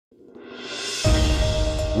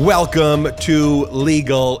Welcome to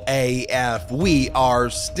Legal AF. We are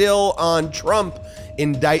still on Trump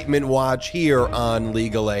indictment watch here on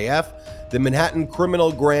Legal AF. The Manhattan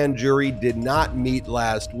criminal grand jury did not meet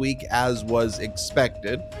last week as was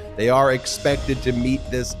expected. They are expected to meet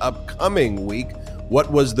this upcoming week. What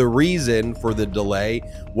was the reason for the delay?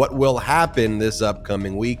 What will happen this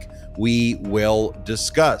upcoming week? We will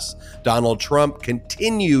discuss. Donald Trump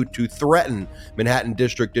continued to threaten Manhattan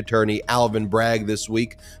District Attorney Alvin Bragg this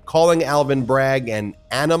week, calling Alvin Bragg an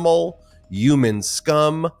animal, human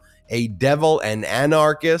scum, a devil, and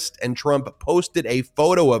anarchist. And Trump posted a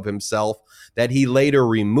photo of himself that he later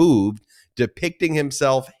removed, depicting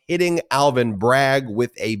himself hitting Alvin Bragg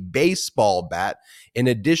with a baseball bat, in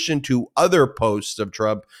addition to other posts of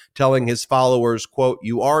Trump telling his followers, quote,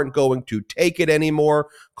 "You aren't going to take it anymore,"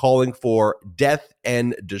 calling for death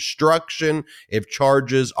and destruction if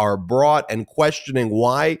charges are brought, and questioning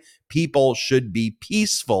why people should be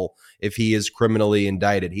peaceful if he is criminally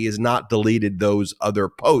indicted. He has not deleted those other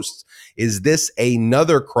posts. Is this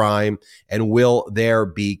another crime, and will there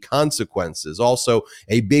be consequences? Also,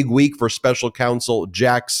 a big week for special counsel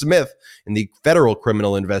Jack Smith in the federal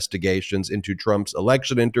criminal investigations into Trump's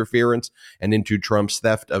election interference and into Trump's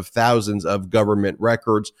theft of thousands of government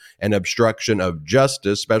records and obstruction of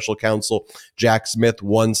justice. Special counsel Jack Smith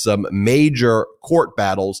won some major court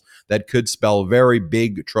battles that could spell very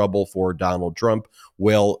big trouble for Donald Trump.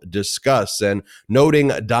 We'll discuss. And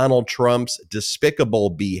noting Donald Trump's despicable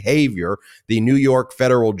behavior, the New York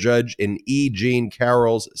federal judge in E. Jean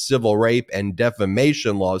Carroll's civil rape and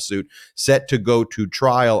defamation lawsuit, set to go to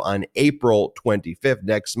trial on April 25th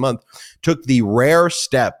next month, took the rare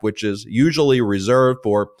step, which is usually reserved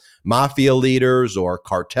for mafia leaders or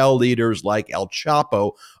cartel leaders like El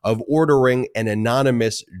Chapo, of ordering an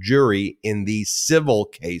anonymous jury in the civil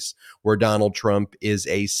case where Donald Trump is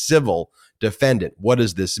a civil defendant. What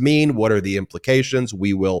does this mean? What are the implications?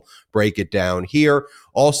 We will break it down here.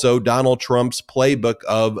 Also, Donald Trump's playbook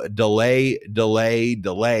of delay, delay,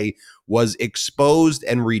 delay was exposed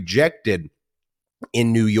and rejected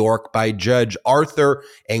in New York by Judge Arthur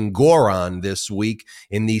Engoron this week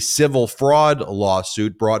in the civil fraud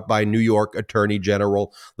lawsuit brought by New York Attorney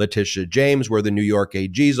General Letitia James, where the New York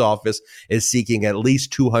AG's office is seeking at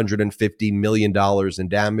least $250 million in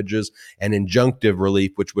damages and injunctive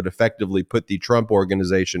relief, which would effectively put the Trump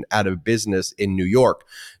Organization out of business in New York.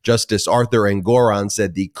 Justice Arthur Engoron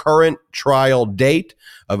said the current trial date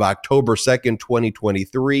of October 2nd,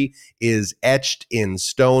 2023 is etched in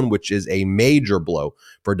stone, which is a major blow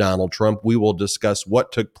for Donald Trump. We will discuss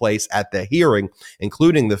what took place at the hearing,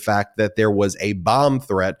 including the fact that there was a bomb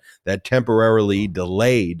threat that temporarily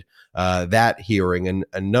delayed that hearing, and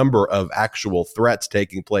a number of actual threats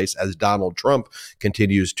taking place as Donald Trump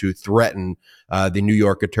continues to threaten the New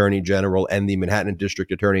York Attorney General and the Manhattan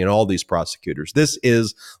District Attorney and all these prosecutors. This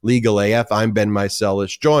is Legal AF. I'm Ben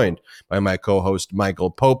Meiselas, joined by my co-host Michael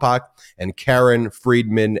Popak and Karen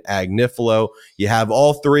Friedman Agnifilo. You have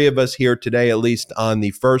all three of us here today, at least on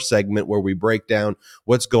the first segment where we break down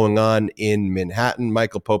what's going on in Manhattan.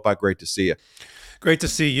 Michael Popak, great to see you. Great to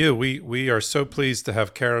see you. We are so pleased to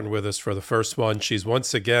have Karen with us for the first one. She's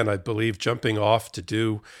once again, I believe, jumping off to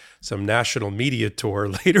do some national media tour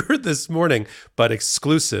later this morning, but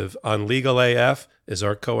exclusive on Legal AF is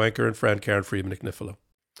our co-anchor and friend, Karen Friedman Agnifilo.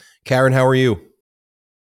 Karen, how are you?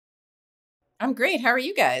 I'm great. How are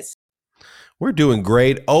you guys? We're doing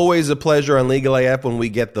great. Always a pleasure on Legal AF when we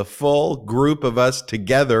get the full group of us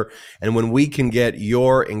together and when we can get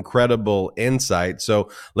your incredible insight.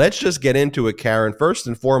 So let's just get into it, Karen. First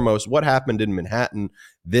and foremost, what happened in Manhattan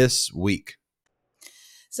this week?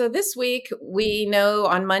 So this week, we know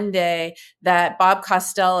on Monday that Bob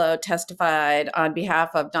Costello testified on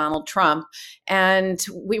behalf of Donald Trump, and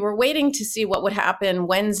we were waiting to see what would happen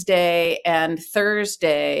Wednesday and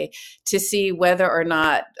Thursday to see whether or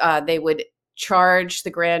not they would charge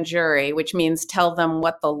the grand jury, which means tell them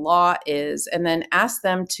what the law is, and then ask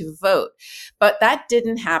them to vote. But that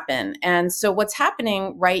didn't happen. And so what's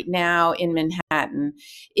happening right now in Manhattan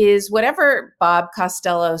is whatever Bob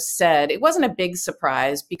Costello said, it wasn't a big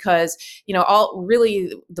surprise because, you know,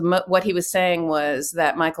 what he was saying was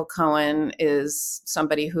that Michael Cohen is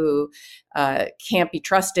somebody who can't be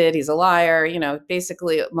trusted. He's a liar, you know,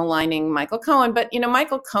 basically maligning Michael Cohen. But, you know,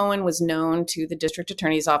 Michael Cohen was known to the district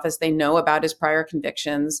attorney's office. They know about his his prior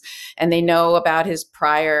convictions, and they know about his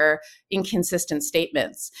prior inconsistent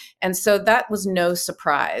statements. And so that was no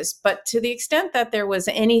surprise. But to the extent that there was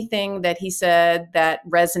anything that he said that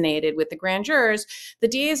resonated with the grand jurors, the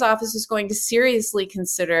DA's office is going to seriously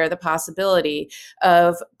consider the possibility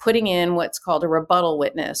of putting in what's called a rebuttal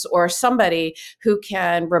witness, or somebody who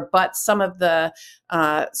can rebut some of the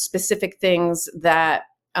specific things that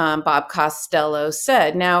Bob Costello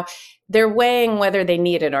said. Now, they're weighing whether they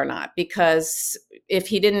need it or not, because if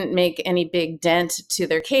he didn't make any big dent to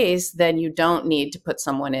their case, then you don't need to put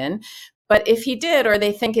someone in. But if he did, or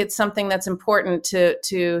they think it's something that's important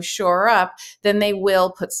to shore up, then they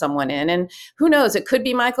will put someone in. And who knows, it could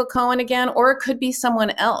be Michael Cohen again, or it could be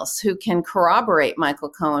someone else who can corroborate Michael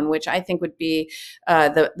Cohen, which I think would be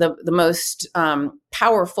the most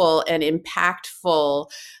powerful and impactful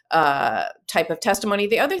type of testimony.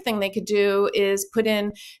 The other thing they could do is put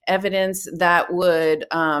in evidence that would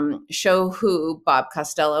show who Bob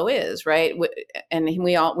Costello is, right? And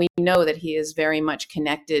we know that he is very much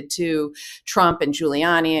connected to Trump and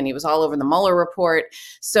Giuliani, and he was all over the Mueller report.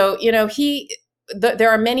 So,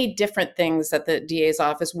 there are many different things that the DA's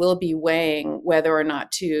office will be weighing whether or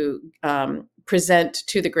not to present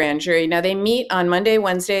to the grand jury. Now, they meet on Monday,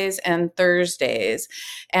 Wednesdays, and Thursdays,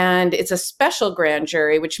 and it's a special grand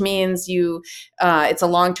jury, which means it's a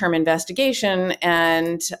long-term investigation,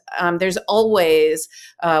 and there's always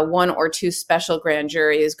one or two special grand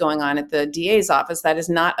juries going on at the DA's office. That is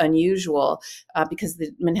not unusual because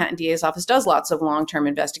the Manhattan DA's office does lots of long-term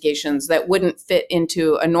investigations that wouldn't fit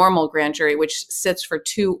into a normal grand jury, which sits for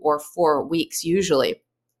 2 or 4 weeks usually.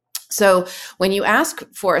 So when you ask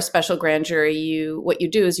for a special grand jury, what you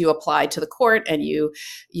do is you apply to the court, and you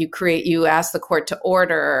ask the court to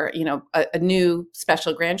order, a new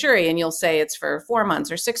special grand jury, and you'll say it's for 4 months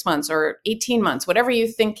or 6 months or 18 months, whatever you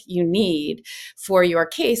think you need for your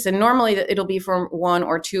case. And normally it'll be for 1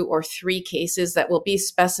 or 2 or 3 cases that will be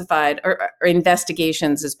specified, or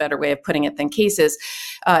investigations is a better way of putting it than cases,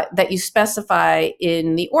 that you specify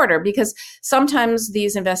in the order, because sometimes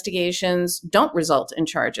these investigations don't result in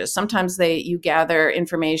charges. Sometimes you gather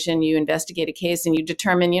information, you investigate a case, and you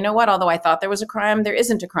determine, although I thought there was a crime, there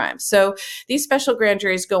isn't a crime. So these special grand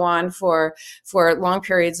juries go on for long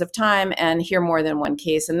periods of time and hear more than one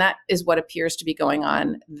case. And that is what appears to be going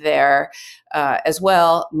on there as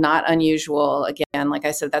well. Not unusual. Again, like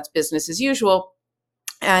I said, that's business as usual.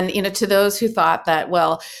 And, to those who thought that,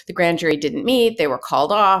 well, the grand jury didn't meet, they were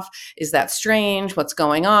called off. Is that strange? What's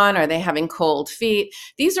going on? Are they having cold feet?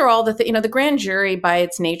 These are all the grand jury by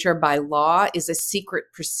its nature, by law, is a secret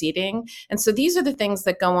proceeding. And so these are the things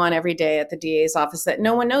that go on every day at the DA's office that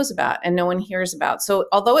no one knows about and no one hears about. So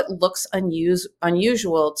although it looks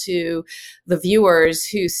unusual to the viewers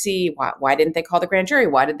who see, why didn't they call the grand jury?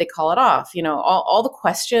 Why did they call it off? All the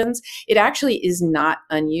questions, it actually is not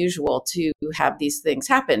unusual to have these things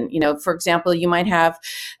happen. For example, you might have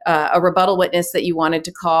a rebuttal witness that you wanted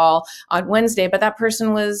to call on Wednesday, but that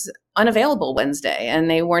person was unavailable Wednesday and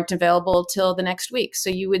they weren't available till the next week. So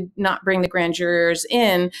you would not bring the grand jurors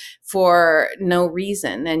in for no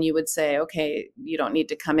reason. And you would say, okay, you don't need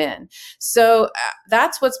to come in. So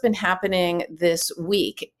that's what's been happening this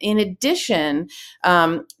week. In addition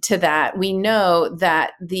to that, we know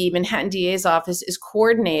that the Manhattan DA's office is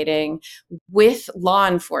coordinating with law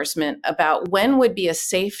enforcement about when would be a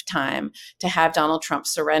safe time to have Donald Trump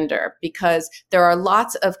surrender, because there are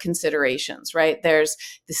lots of considerations, right? There's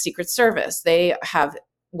the Secret Service. They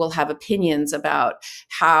will have opinions about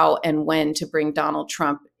how and when to bring Donald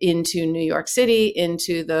Trump into New York City,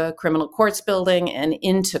 into the criminal courts building, and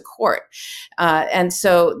into court. And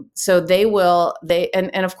so they will,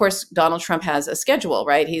 and of course, Donald Trump has a schedule,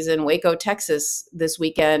 right? He's in Waco, Texas this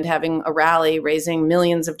weekend, having a rally, raising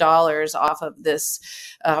millions of dollars off of this,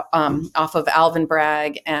 off of Alvin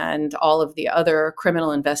Bragg and all of the other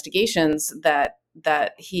criminal investigations that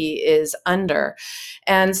he is under.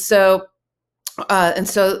 And so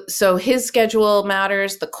his schedule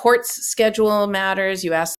matters. The court's schedule matters.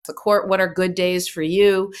 You ask the court, what are good days for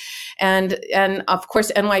you? And of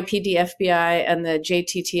course, NYPD, FBI, and the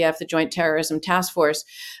JTTF, the Joint Terrorism Task Force,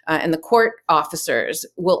 and the court officers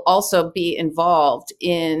will also be involved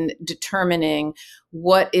in determining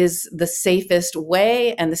what is the safest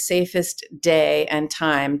way and the safest day and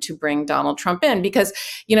time to bring Donald Trump in. Because,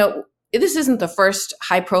 this isn't the first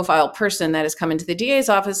high-profile person that has come into the DA's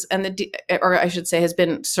office or I should say has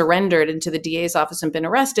been surrendered into the DA's office and been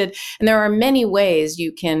arrested. And there are many ways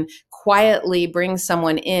you can quietly bring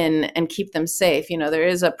someone in and keep them safe. There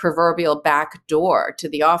is a proverbial back door to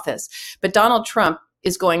the office. But Donald Trump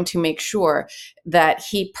is going to make sure that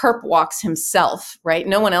he perp walks himself, right?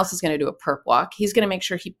 No one else is going to do a perp walk. He's going to make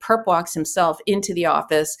sure he perp walks himself into the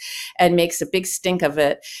office and makes a big stink of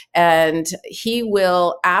it. And he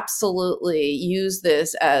will absolutely use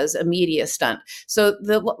this as a media stunt. So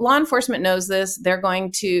the law enforcement knows this. They're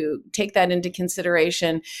going to take that into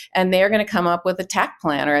consideration, and they're going to come up with a tack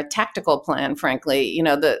plan or a tactical plan, frankly,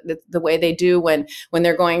 the way they do when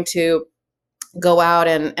they're going to go out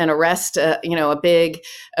and arrest a big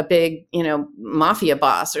mafia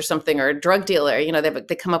boss or something, or a drug dealer.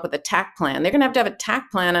 They come up with a tack plan. They're going to have a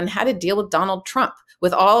tack plan on how to deal with Donald Trump,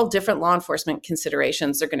 with all different law enforcement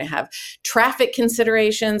considerations. They're going to have traffic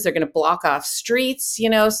considerations. They're going to block off streets,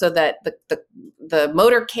 so that the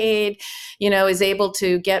motorcade, is able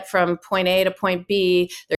to get from point A to point B.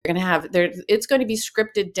 They're going to have it's going to be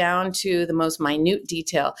scripted down to the most minute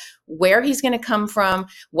detail, where he's going to come from,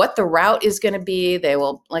 what the route is going to be. They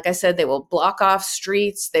will, like I said, they will block off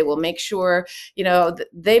streets. They will make sure,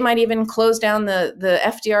 they might even close down the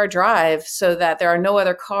FDR Drive so that there are no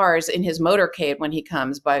other cars in his motorcade when he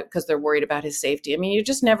comes by, because they're worried about his safety. I mean, you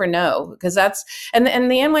just never know, because and the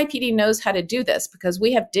NYPD knows how to do this, because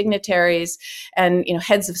we have dignitaries and,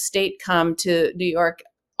 heads of state come to New York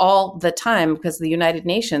all the time, because the United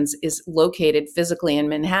Nations is located physically in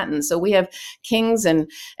Manhattan. So we have kings and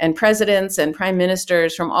presidents and prime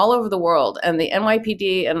ministers from all over the world, and the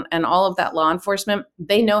NYPD and all of that law enforcement,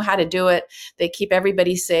 they know how to do it. They keep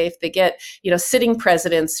everybody safe. They get, sitting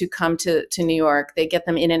presidents who come to New York, they get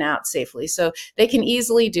them in and out safely. So they can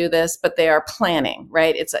easily do this, but they are planning,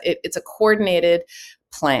 right? It's a coordinated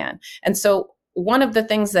plan. And so one of the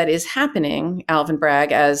things that is happening, Alvin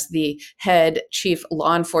Bragg, as the head chief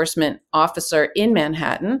law enforcement officer in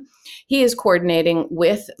Manhattan, he is coordinating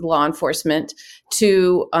with law enforcement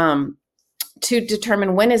to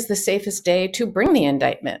determine when is the safest day to bring the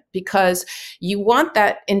indictment, because you want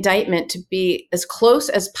that indictment to be as close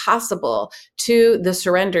as possible to the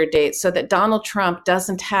surrender date, so that Donald Trump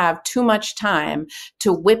doesn't have too much time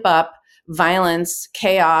to whip up violence,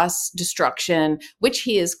 chaos, destruction, which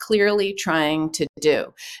he is clearly trying to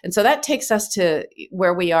do. And so that takes us to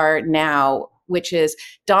where we are now, which is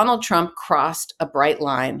Donald Trump crossed a bright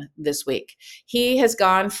line this week. He has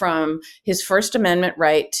gone from his First Amendment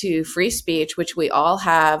right to free speech, which we all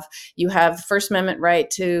have. You have the First Amendment right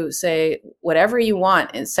to say whatever you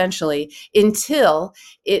want, essentially, until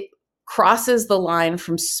it crosses the line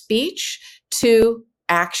from speech to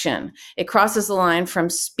action. It crosses the line from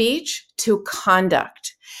speech to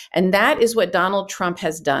conduct. And that is what Donald Trump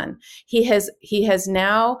has done. He has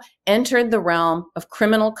now entered the realm of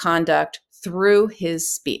criminal conduct through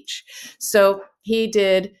his speech. So he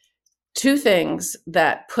did two things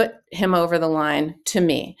that put him over the line to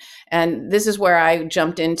me. And this is where I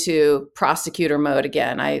jumped into prosecutor mode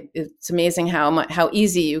again. It's amazing how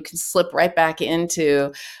easy you can slip right back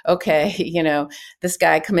into, okay, this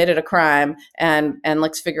guy committed a crime, and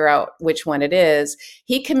let's figure out which one it is.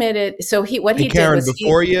 He committed, so what he Karen,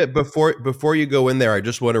 did was before you go in there, I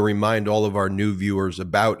just want to remind all of our new viewers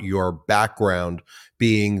about your background,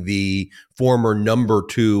 being the former number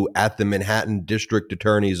 2 at the Manhattan District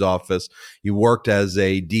Attorney's Office. You worked as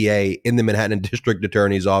a DA in the Manhattan District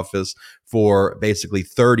Attorney's Office for basically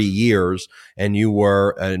 30 years, and you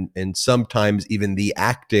were, and sometimes even the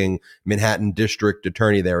acting Manhattan District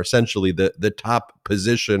Attorney there, essentially the top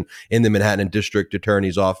position in the Manhattan District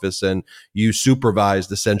Attorney's Office, and you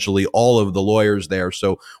supervised essentially all of the lawyers there.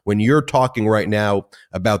 So when you're talking right now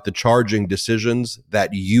about the charging decisions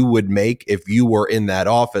that you would make if you were in that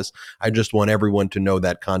office, I just want everyone to know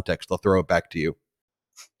that context. I'll throw it back to you.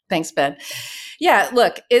 Thanks, Ben. Yeah,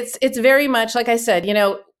 look, it's very much like I said,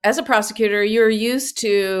 as a prosecutor, you're used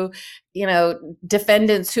to,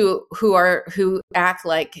 defendants who act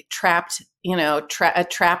like trapped, a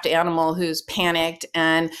trapped animal who's panicked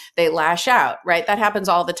and they lash out, right? That happens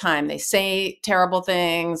all the time. They say terrible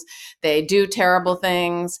things, they do terrible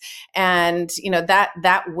things, and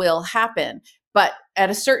that will happen. But at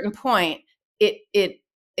a certain point,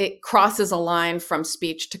 it crosses a line from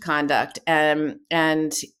speech to conduct.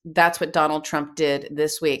 And that's what Donald Trump did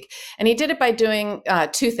this week. And he did it by doing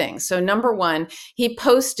two things. So number one, he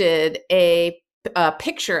posted a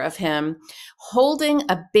picture of him holding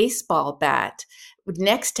a baseball bat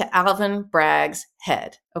next to Alvin Bragg's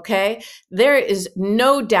head. Okay. There is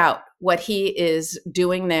no doubt what he is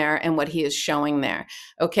doing there and what he is showing there.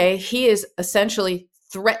 Okay. He is essentially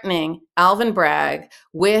threatening Alvin Bragg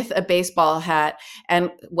with a baseball hat.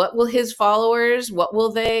 And what will his followers, what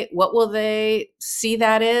will they see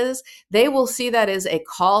that is? They will see that as a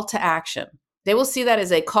call to action. They will see that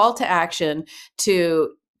as a call to action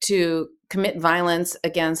to commit violence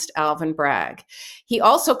against Alvin Bragg. He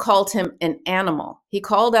also called him an animal. He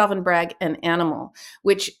called Alvin Bragg an animal,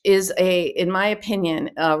 which is in my opinion,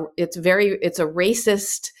 it's a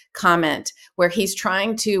racist comment where he's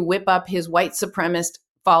trying to whip up his white supremacist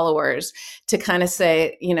followers to kind of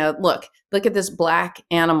say, look at this black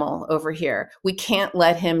animal over here. We can't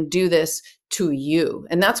let him do this to you.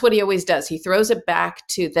 And that's what he always does. He throws it back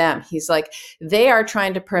to them. He's like, they are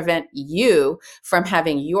trying to prevent you from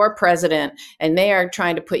having your president, and they are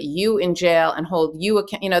trying to put you in jail and hold you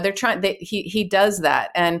accountable. They're trying. He does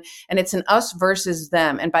that, and it's an us versus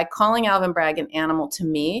them. And by calling Alvin Bragg an animal, to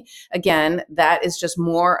me, again, that is just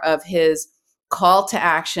more of his call to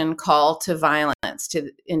action, call to violence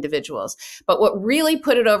to individuals. But what really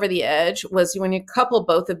put it over the edge was when you couple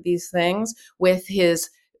both of these things with his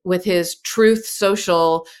Truth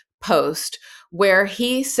Social post, where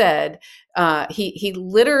he said, he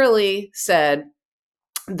literally said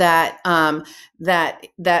that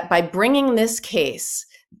that by bringing this case,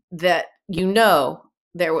 that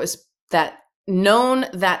there was that known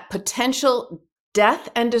that potential death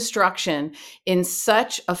and destruction in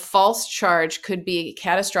such a false charge could be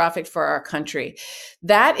catastrophic for our country.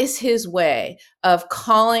 That is his way of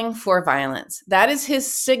calling for violence. That is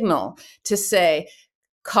his signal to say,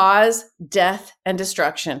 cause death and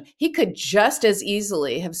destruction. He could just as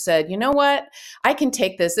easily have said, you know what? I can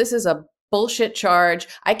take this. This is a bullshit charge.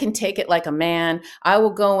 I can take it like a man. I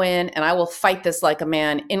will go in and I will fight this like a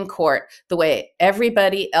man in court the way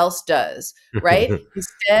everybody else does, right?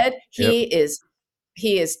 Instead,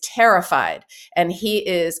 he is terrified and he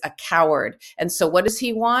is a coward. And so what does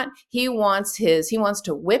he want? He wants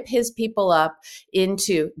to whip his people up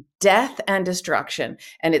into death and destruction.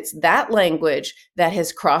 And it's that language that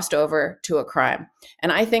has crossed over to a crime.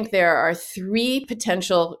 And I think there are 3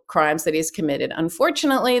 potential crimes that he's committed.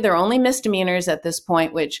 Unfortunately, they're only misdemeanors at this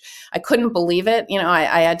point, which I couldn't believe it.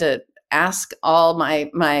 I had to ask all my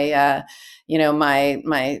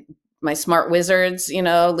smart wizards,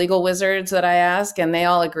 legal wizards that I ask, and they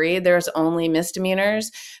all agree there's only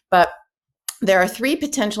misdemeanors. But there are 3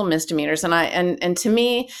 potential misdemeanors. And to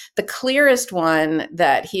me, the clearest one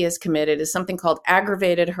that he has committed is something called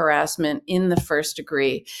aggravated harassment in the first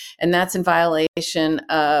degree. And that's in violation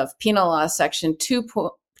of Penal Law Section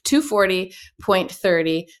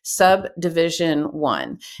 240.30, subdivision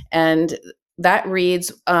 1. And that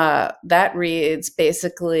reads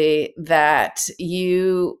basically that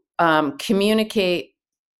you communicate.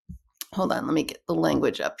 Hold on, let me get the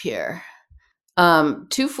language up here.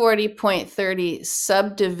 240.30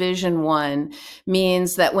 subdivision 1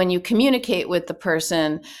 means that when you communicate with the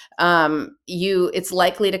person, it's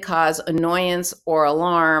likely to cause annoyance or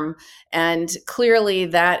alarm. And clearly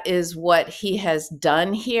that is what he has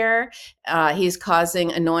done here. He's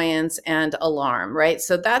causing annoyance and alarm, right?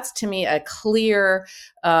 So that's, to me, a clear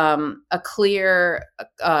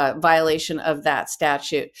violation of that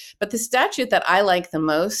statute. But the statute that I like the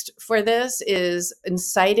most for this is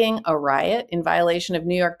inciting a riot in violation of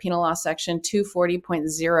New York Penal Law Section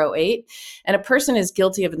 240.08. And a person is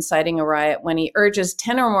guilty of inciting a riot when he urges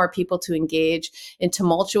 10 or more people to engage in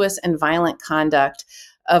tumultuous and violent conduct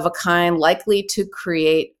of a kind likely to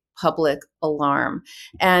create public alarm.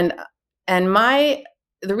 And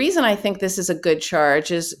the reason I think this is a good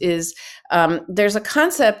charge is there's a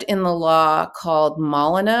concept in the law called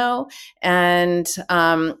Molyneux, and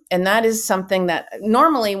that is something that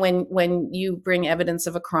normally when you bring evidence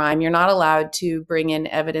of a crime, you're not allowed to bring in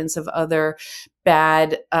evidence of other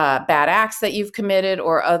bad acts that you've committed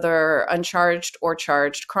or other uncharged or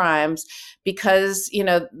charged crimes, because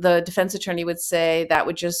the defense attorney would say that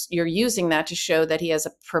you're using that to show that he has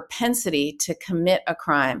a propensity to commit a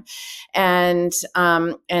crime, and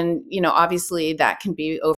obviously that can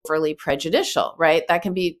be overly prejudicial, right? That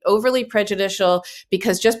can be overly prejudicial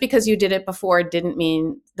because just because you did it before doesn't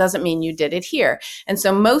mean you did it here. And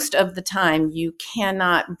so most of the time you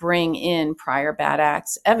cannot bring in prior bad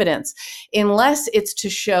acts evidence unless it's to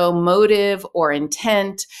show motive or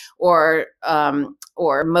intent or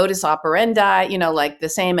modus operandi, like the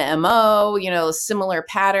same MO, similar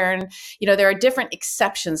pattern. There are different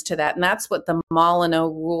exceptions to that. And that's what the Molyneux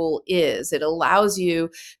rule is. It allows you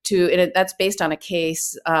to, that's based on a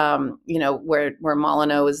case, where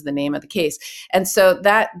Molyneux is the name of the case. And so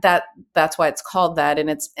that's why it's called that. And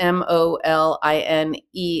it's MOLINEAUX,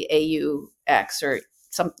 or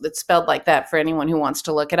it's spelled like that for anyone who wants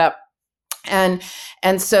to look it up. And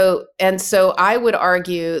so I would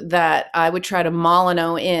argue that I would try to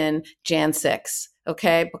Molyneux in Jan 6,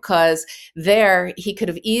 okay? Because there he could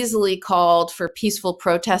have easily called for peaceful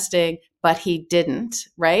protesting, but he didn't,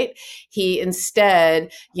 right? He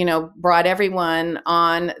instead, brought everyone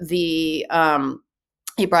on the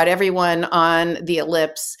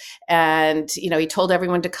ellipse, and he told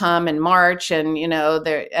everyone to come and march, and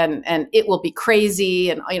there, and it will be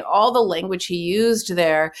crazy, and all the language he used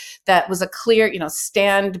there, that was a clear,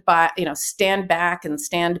 stand by, stand back and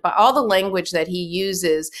stand by, all the language that he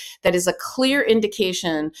uses, that is a clear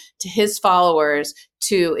indication to his followers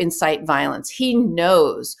to incite violence. He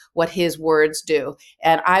knows what his words do,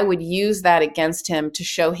 and I would use that against him to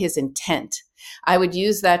show his intent. I would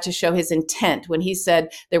use that to show his intent. When he said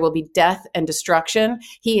there will be death and destruction,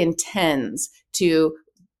 he intends to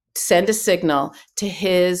send a signal to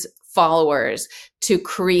his followers to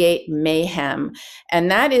create mayhem.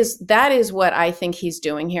 And that is what I think he's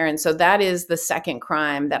doing here. And so that is the second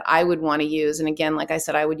crime that I would want to use. And again, like I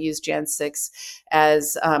said, I would use Jan 6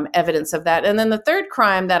 as evidence of that. And then the third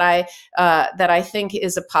crime that I think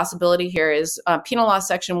is a possibility here is Penal Law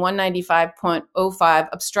Section 195.05,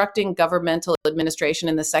 obstructing governmental administration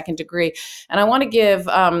in the second degree. And I want to give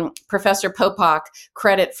Professor Popok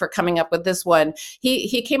credit for coming up with this one.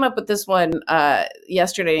 He came up with this one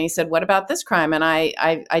yesterday, and he said, "What about this crime?" And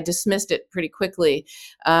I dismissed it pretty quickly,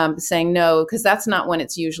 saying no, because that's not when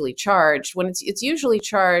it's usually charged. When it's usually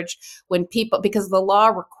charged when people, because the law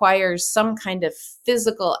requires some kind of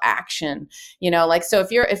physical action, like, so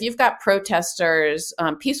if you've got protesters,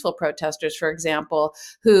 peaceful protesters, for example,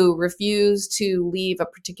 who refuse to leave a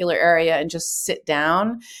particular area and just sit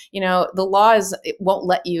down, the law won't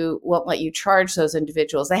let you charge those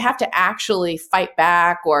individuals. They have to actually fight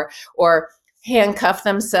back or handcuff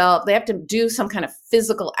themselves. They have to do some kind of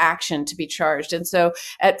physical action to be charged. And so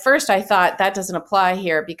at first I thought that doesn't apply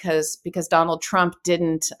here because Donald Trump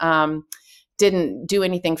didn't do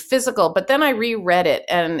anything physical. But then I reread it,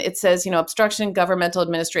 and it says, obstruction governmental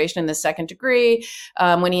administration in the second degree,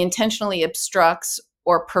 when he intentionally obstructs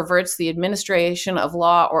or perverts the administration of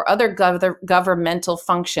law or other governmental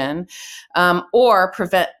function, or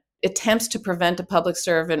attempts to prevent a public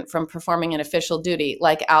servant from performing an official duty,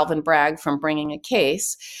 like Alvin Bragg from bringing a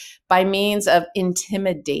case, by means of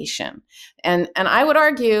intimidation. And I would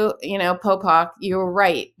argue, Popok, you're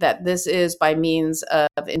right that this is by means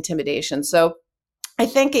of intimidation. So I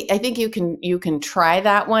think you can try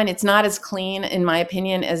that one. It's not as clean, in my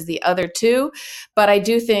opinion, as the other two, but I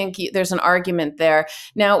do think there's an argument there.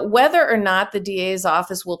 Now, whether or not the DA's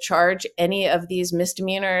office will charge any of these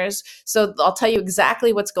misdemeanors, so I'll tell you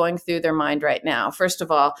exactly what's going through their mind right now. First of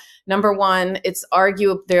all, number one,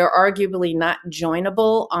 they're arguably not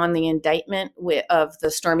joinable on the indictment of the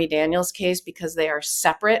Stormy Daniels case because they are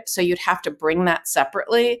separate. So you'd have to bring that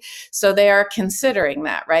separately. So they are considering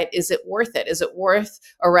that, right? Is it worth it? Is it worth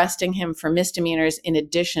arresting him for misdemeanors in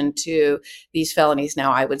addition to these felonies?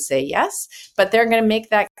 Now, I would say yes, but they're going to make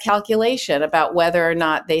that calculation about whether or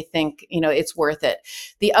not they think, it's worth it.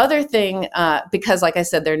 The other thing, because like I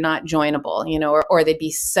said, they're not joinable, or they'd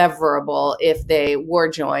be severable. If they were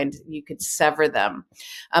joined, you could sever them.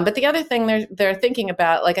 But the other thing they're thinking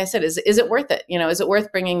about, like I said, is it worth it? Is it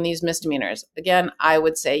worth bringing these misdemeanors? Again, I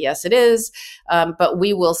would say yes, it is, but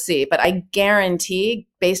we will see. But I guarantee,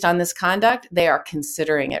 based on this conduct, they are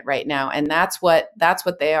considering it right now. And that's what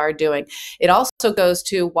they are doing. It also goes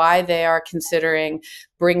to why they are considering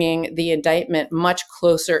bringing the indictment much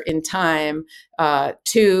closer in time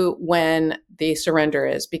to when the surrender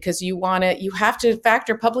is, because you have to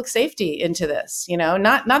factor public safety into this,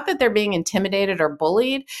 not that they're being intimidated or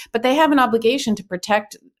bullied, but they have an obligation to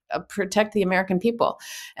protect the American people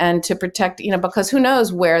and to protect, because who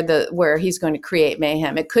knows where he's going to create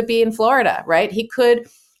mayhem. It could be in Florida, right? He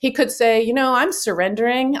could say, I'm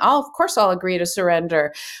surrendering. Of course I'll agree to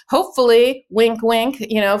surrender. Hopefully, wink, wink,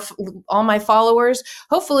 all my followers,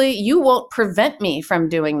 hopefully you won't prevent me from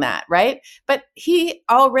doing that, right? But he's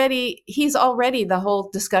already the whole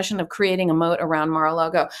discussion of creating a moat around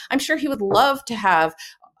Mar-a-Lago. I'm sure he would love to have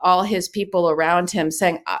all his people around him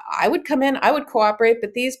saying, I would come in, I would cooperate,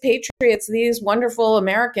 but these patriots, these wonderful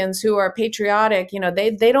Americans who are patriotic,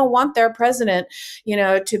 they don't want their president,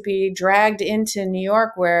 to be dragged into New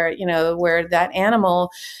York where that animal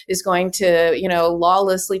is going to,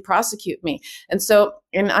 lawlessly prosecute me.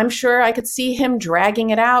 And I'm sure I could see him dragging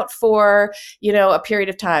it out for, a period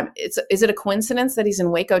of time. Is it a coincidence that he's in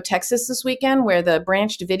Waco, Texas this weekend, where the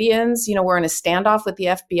Branch Davidians, were in a standoff with the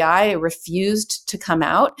FBI, refused to come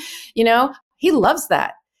out? He loves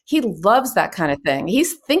that. He loves that kind of thing.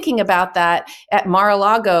 He's thinking about that at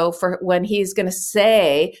Mar-a-Lago for when he's going to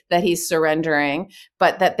say that he's surrendering,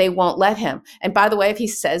 but that they won't let him. And by the way, if he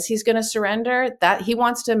says he's going to surrender, that he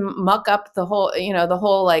wants to muck up the whole, the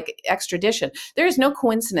whole like extradition. There is no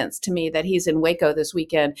coincidence to me that he's in Waco this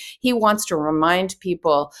weekend. He wants to remind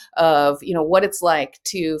people of, what it's like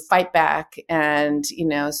to fight back and,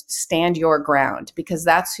 stand your ground, because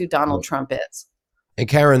that's who Donald Trump is. And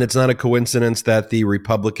Karen, it's not a coincidence that the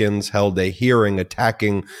Republicans held a hearing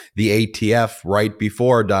attacking the ATF right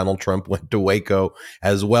before Donald Trump went to Waco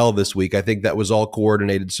as well this week. I think that was all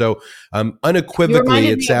coordinated. So unequivocally,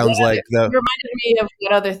 it sounds like you reminded me of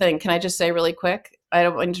what other thing. Can I just say really quick? I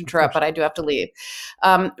don't want to interrupt, but I do have to leave.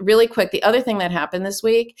 Really quick, the other thing that happened this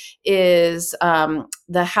week is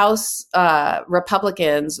the House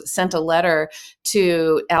Republicans sent a letter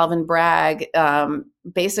to Alvin Bragg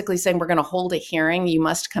basically saying, we're going to hold a hearing. You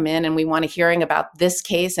must come in, and we want a hearing about this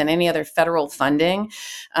case and any other federal funding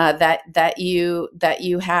that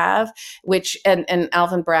you have, which and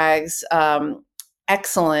Alvin Bragg's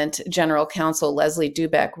excellent general counsel Leslie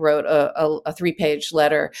Dubeck wrote a 3-page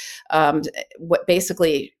letter,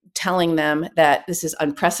 basically telling them that this is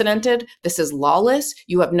unprecedented, this is lawless,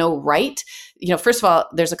 you have no right. First of all,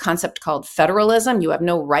 there's a concept called federalism. You have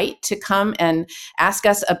no right to come and ask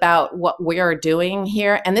us about what we are doing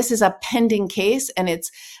here. And this is a pending case, and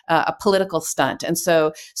it's a political stunt. And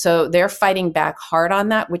so they're fighting back hard on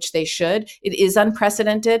that, which they should. It is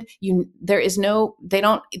unprecedented. DOJ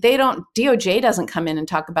doesn't come in and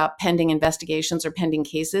talk about pending investigations or pending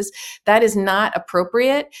cases. That is not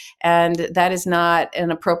appropriate. And that is not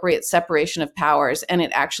an appropriate separation of powers. And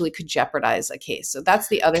it actually could jeopardize a case. So that's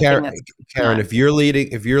the other thing that's Karen, if you're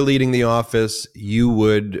leading the office, you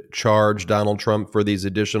would charge Donald Trump for these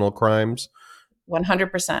additional crimes?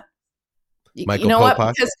 100%. Michael you know Popak?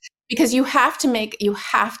 what? Because you have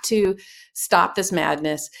to stop this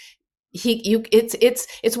madness.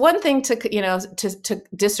 It's one thing to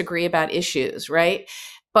disagree about issues, right?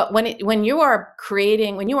 But when you are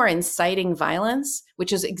inciting violence,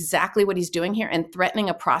 which is exactly what he's doing here, and threatening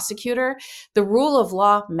a prosecutor, the rule of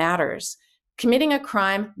law matters. Committing a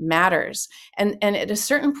crime matters. And at a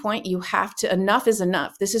certain point, you have to, enough is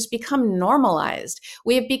enough. This has become normalized.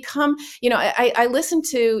 We have become, I listen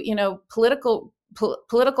to,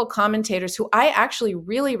 political commentators who I actually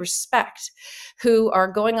really respect, who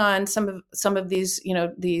are going on some of these,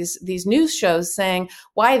 these news shows saying,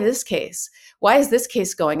 why this case? Why is this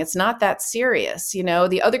case going? It's not that serious.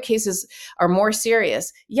 The other cases are more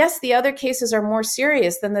serious. Yes, the other cases are more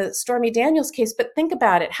serious than the Stormy Daniels case, but think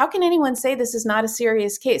about it. How can anyone say this is not a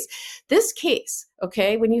serious case? This case,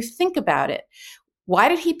 okay, when you think about it, why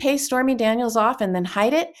did he pay Stormy Daniels off and then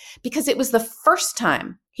hide it? Because it was the first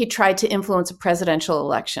time he tried to influence a presidential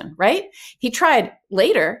election, right? He tried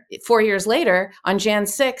later, 4 years later, on Jan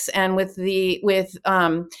 6, and with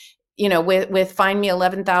find me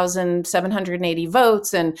 11,780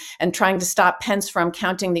 votes and trying to stop Pence from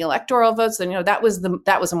counting the electoral votes. And that was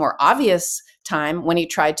a more obvious time when he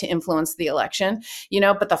tried to influence the election.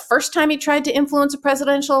 But the first time he tried to influence a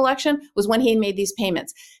presidential election was when he made these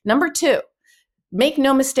payments. Number two, make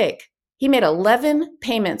no mistake, he made 11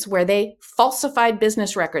 payments where they falsified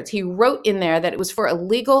business records. He wrote in there that it was for a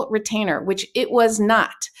legal retainer, which it was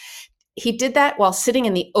not. He did that while sitting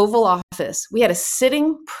in the Oval Office. We had a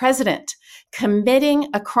sitting president committing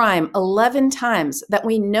a crime 11 times that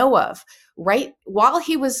we know of, right while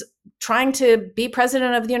he was trying to be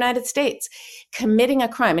president of the United States, committing a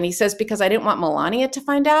crime. And he says, because I didn't want Melania to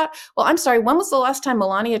find out. Well, I'm sorry, when was the last time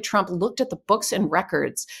Melania Trump looked at the books and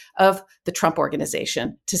records of the Trump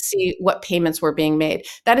Organization to see what payments were being made?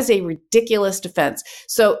 That is a ridiculous defense.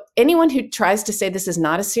 So anyone who tries to say this is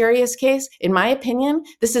not a serious case, in my opinion,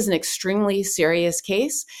 this is an extremely serious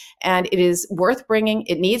case, and it is worth bringing.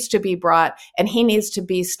 It needs to be brought, and he needs to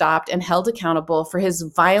be stopped and held accountable for his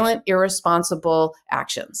violent, irresponsible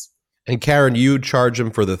actions. And Karen, you charge him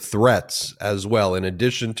for the threats as well. In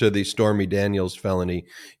addition to the Stormy Daniels felony,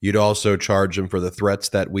 you'd also charge him for the threats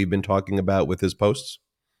that we've been talking about with his posts?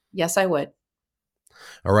 Yes, I would.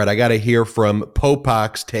 All right, I got to hear from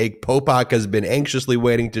Popak's take. Popak has been anxiously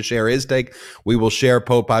waiting to share his take. We will share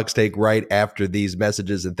Popak's take right after these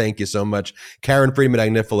messages. And thank you so much, Karen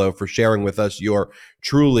Friedman-Agnifilo, for sharing with us your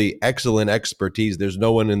truly excellent expertise. There's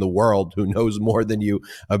no one in the world who knows more than you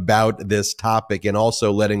about this topic, and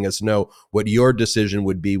also letting us know what your decision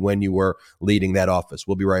would be when you were leading that office.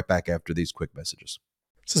 We'll be right back after these quick messages.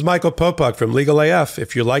 This is Michael Popak from Legal AF.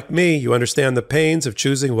 If you're like me, you understand the pains of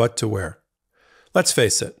choosing what to wear. Let's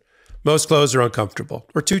face it, most clothes are uncomfortable,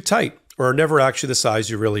 or too tight, or are never actually the size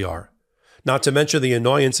you really are. Not to mention the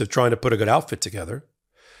annoyance of trying to put a good outfit together.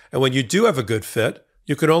 And when you do have a good fit,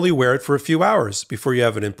 you can only wear it for a few hours before you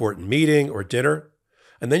have an important meeting or dinner,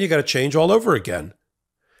 and then you got to change all over again.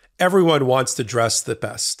 Everyone wants to dress the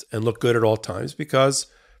best and look good at all times because,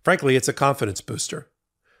 frankly, it's a confidence booster.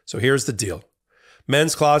 So here's the deal.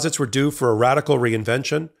 Men's closets were due for a radical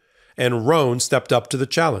reinvention, and Rhone stepped up to the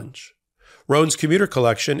challenge. Rhone's commuter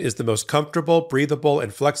collection is the most comfortable, breathable,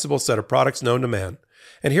 and flexible set of products known to man.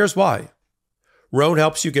 And here's why. Rhone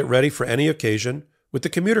helps you get ready for any occasion with the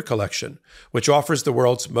commuter collection, which offers the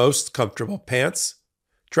world's most comfortable pants,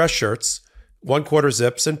 dress shirts, 1/4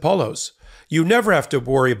 zips, and polos. You never have to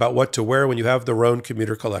worry about what to wear when you have the Rhone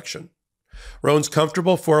commuter collection. Rhone's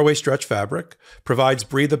comfortable 4-way stretch fabric provides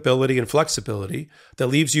breathability and flexibility that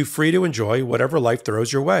leaves you free to enjoy whatever life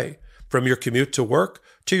throws your way, from your commute to work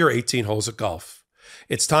to your 18 holes of golf.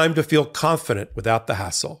 It's time to feel confident without the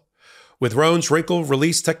hassle. With Rhone's wrinkle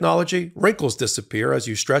release technology, wrinkles disappear as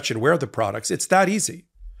you stretch and wear the products. It's that easy.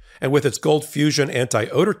 And with its Gold Fusion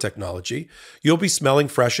anti-odor technology, you'll be smelling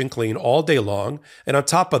fresh and clean all day long. And on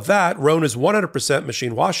top of that, Rhone is 100%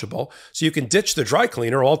 machine washable, so you can ditch the dry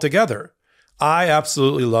cleaner altogether. I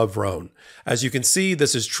absolutely love Rhone. As you can see,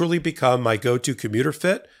 this has truly become my go-to commuter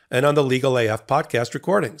fit and on the Legal AF podcast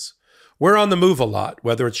recordings. We're on the move a lot,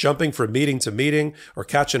 whether it's jumping from meeting to meeting or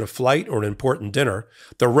catching a flight or an important dinner.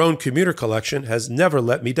 The Rhone commuter collection has never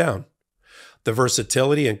let me down. The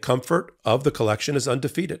versatility and comfort of the collection is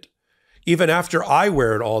undefeated. Even after I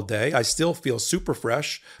wear it all day, I still feel super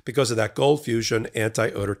fresh because of that Gold Fusion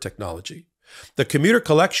anti-odor technology. The commuter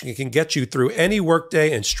collection can get you through any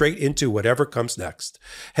workday and straight into whatever comes next.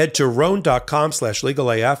 Head to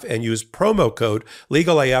rhone.com/legalaf and use promo code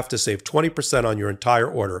LegalAF to save 20% on your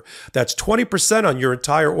entire order. That's 20% on your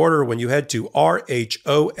entire order when you head to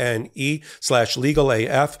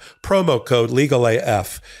RHONE/legalAF, promo code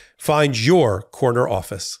LegalAF. Find your corner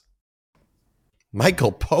office.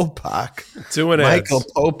 Michael Popok. Doing Michael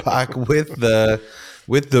Popok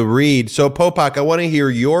with the read. So Popok, I want to hear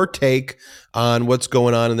your take on what's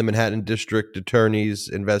going on in the Manhattan District Attorney's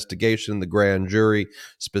investigation, the grand jury,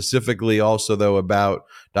 specifically also, though, about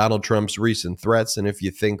Donald Trump's recent threats and if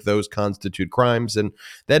you think those constitute crimes. And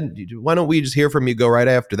then why don't we just hear from you, go right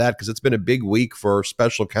after that, because it's been a big week for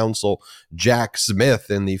special counsel Jack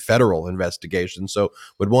Smith in the federal investigation. So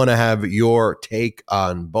would want to have your take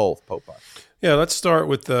on both, Popok. Yeah, let's start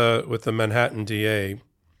with the Manhattan DA.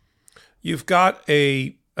 You've got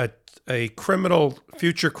a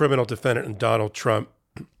future criminal defendant in Donald Trump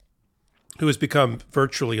who has become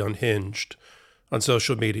virtually unhinged on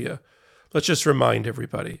social media. Let's just remind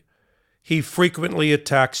everybody. He frequently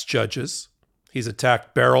attacks judges. He's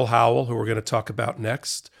attacked Beryl Howell, who we're going to talk about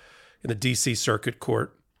next, in the D.C. Circuit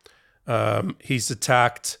Court. He's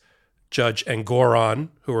attacked Judge Engoron,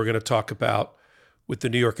 who we're going to talk about with the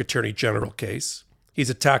New York Attorney General case. He's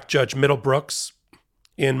attacked Judge Middlebrooks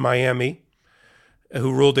in Miami,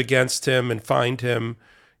 who ruled against him and fined him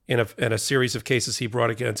in a series of cases he brought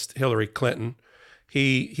against Hillary Clinton.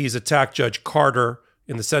 He's attacked Judge Carter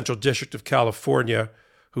in the Central District of California,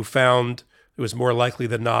 who found it was more likely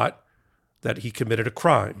than not that he committed a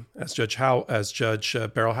crime, as Judge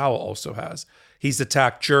Beryl Howell also has. He's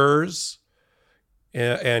attacked jurors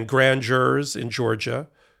and grand jurors in Georgia.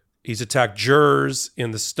 He's attacked jurors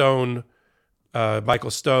in the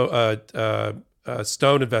Michael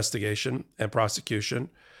Stone investigation and prosecution.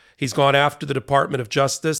 He's gone after the Department of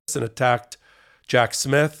Justice and attacked Jack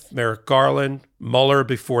Smith, Merrick Garland, Mueller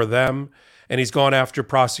before them, and he's gone after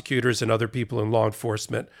prosecutors and other people in law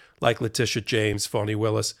enforcement like Letitia James, Fani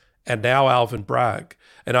Willis, and now Alvin Bragg.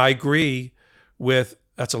 And I agree with,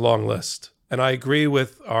 that's a long list, and I agree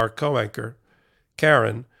with our co-anchor,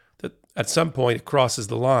 Karen, that at some point it crosses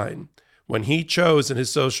the line. When he chose in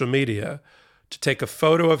his social media to take a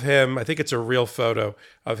photo of him, I think it's a real photo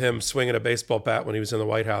of him swinging a baseball bat when he was in the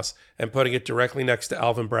White House and putting it directly next to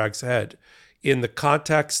Alvin Bragg's head. In the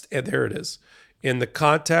context, and there it is, in the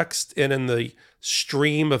context and in the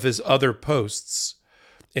stream of his other posts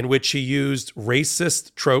in which he used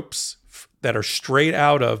racist tropes that are straight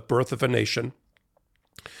out of Birth of a Nation,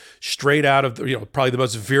 straight out of, probably the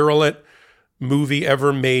most virulent movie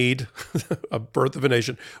ever made, A Birth of a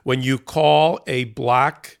Nation, when you call a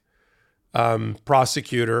black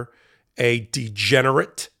prosecutor a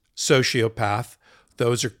degenerate sociopath.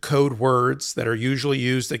 Those are code words that are usually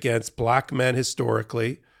used against black men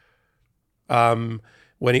historically.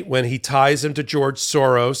 When he ties him to George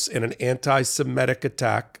Soros in an anti-Semitic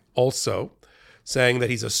attack also, saying that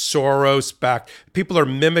he's a Soros-backed. People are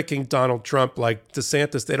mimicking Donald Trump like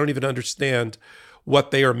DeSantis. They don't even understand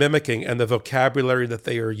what they are mimicking and the vocabulary that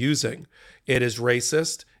they are using. It is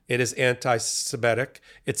racist. It is anti-Semitic.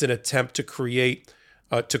 It's an attempt to create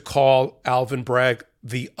to call Alvin Bragg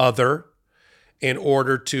the other in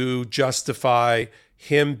order to justify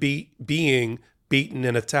him being beaten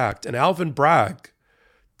and attacked. And Alvin Bragg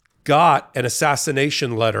got an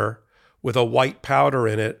assassination letter with a white powder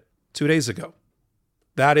in it 2 days ago.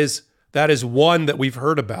 That is one that we've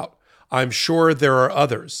heard about. I'm sure there are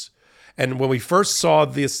others. And when we first saw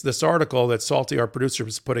this article that Salty, our producer,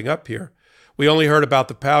 was putting up here, we only heard about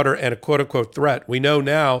the powder and a quote-unquote threat. We know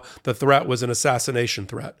now the threat was an assassination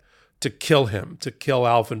threat to kill him, to kill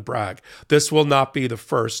Alvin Bragg. This will not be the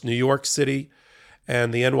first. New York City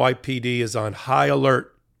and the NYPD is on high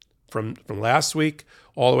alert from last week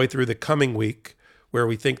all the way through the coming week, where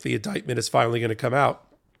we think the indictment is finally going to come out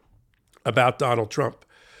about Donald Trump.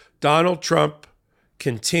 Donald Trump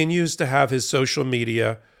continues to have his social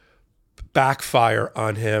media backfire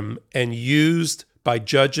on him and used by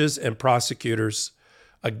judges and prosecutors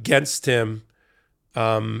against him,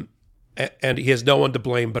 and he has no one to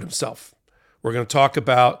blame but himself. We're going to talk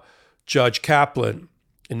about Judge Kaplan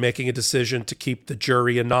in making a decision to keep the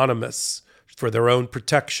jury anonymous for their own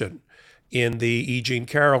protection in the E. Jean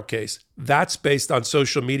Carroll case. That's based on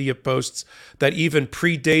social media posts that even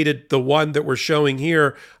predated the one that we're showing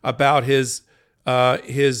here about his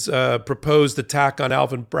proposed attack on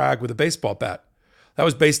Alvin Bragg with a baseball bat. That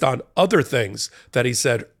was based on other things that he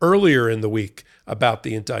said earlier in the week about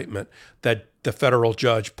the indictment that the federal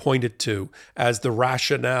judge pointed to as the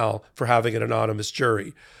rationale for having an anonymous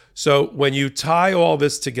jury. So when you tie all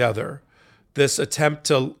this together, this attempt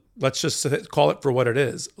to, let's just call it for what it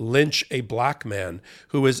is, lynch a black man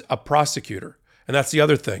who is a prosecutor. And that's the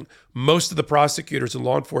other thing. Most of the prosecutors and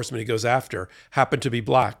law enforcement he goes after happen to be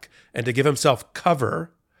black. And to give himself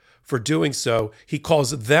cover for doing so, he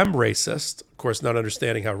calls them racist, of course, not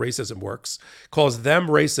understanding how racism works, calls them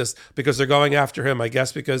racist because they're going after him, I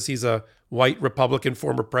guess, because he's a white Republican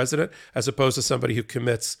former president, as opposed to somebody who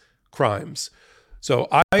commits crimes. So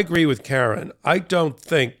I agree with Karen. I don't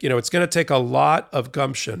think, it's going to take a lot of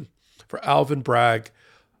gumption for Alvin Bragg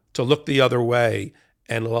to look the other way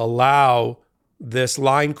and allow this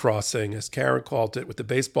line crossing, as Karen called it, with the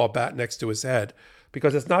baseball bat next to his head.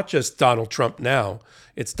 Because it's not just Donald Trump now.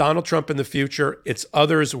 It's Donald Trump in the future. It's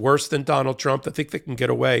others worse than Donald Trump that think they can get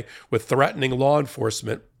away with threatening law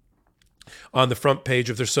enforcement on the front page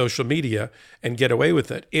of their social media and get away with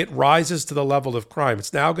it. It rises to the level of crime.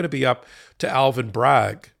 It's now going to be up to Alvin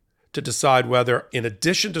Bragg to decide whether, in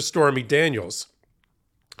addition to Stormy Daniels,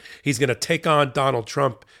 he's going to take on Donald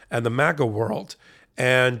Trump and the MAGA world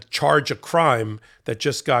and charge a crime that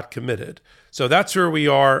just got committed. So that's where we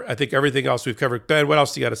are. I think everything else we've covered. Ben, what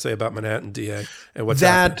else do you got to say about Manhattan DA and what's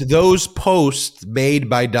happening? Those posts made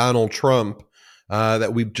by Donald Trump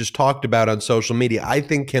that we've just talked about on social media, I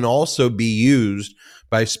think can also be used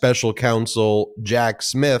by special counsel Jack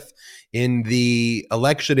Smith in the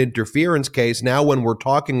election interference case. Now, when we're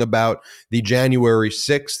talking about the January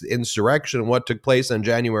 6th insurrection, what took place on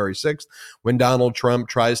January 6th, when Donald Trump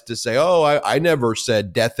tries to say, I never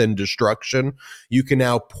said death and destruction, you can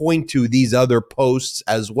now point to these other posts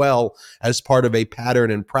as well as part of a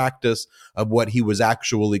pattern and practice of what he was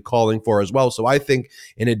actually calling for as well. So I think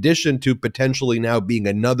in addition to potentially now being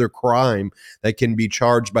another crime that can be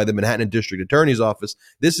charged by the Manhattan District Attorney's Office,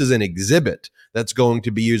 this is an exhibit that's going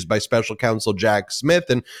to be used by special counsel Jack Smith.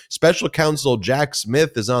 And special counsel Jack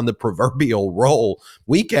Smith is on the proverbial roll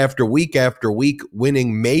week after week after week,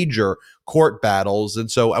 winning major court battles. And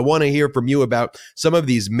so I want to hear from you about some of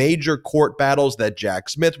these major court battles that Jack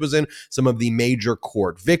Smith was in, some of the major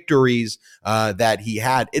court victories that he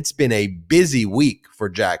had. It's been a busy week for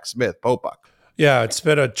Jack Smith. Popok. Yeah, it's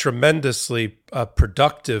been a tremendously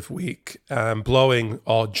productive week, blowing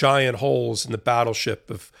all giant holes in the battleship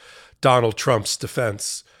of Donald Trump's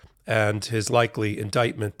defense and his likely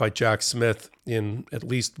indictment by Jack Smith in at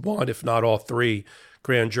least one, if not all three,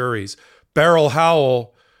 grand juries. Beryl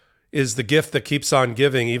Howell is the gift that keeps on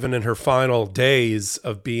giving, even in her final days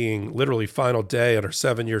of being, literally final day in her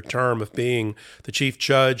 7-year term of being the chief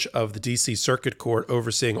judge of the D.C. Circuit Court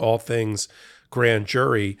overseeing all things grand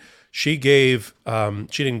jury. She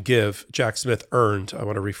didn't give, Jack Smith earned, I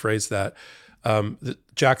want to rephrase that.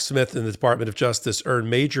 Jack Smith and the Department of Justice earned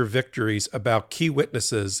major victories about key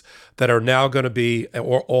witnesses that are now going to be,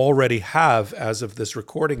 or already have, as of this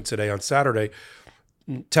recording today on Saturday,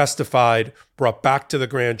 testified, brought back to the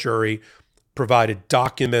grand jury, provided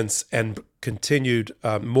documents, and continued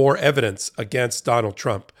more evidence against Donald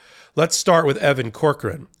Trump. Let's start with Evan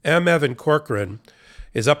Corcoran. Evan Corcoran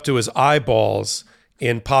is up to his eyeballs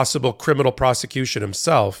in possible criminal prosecution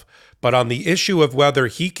himself, but on the issue of whether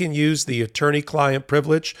he can use the attorney-client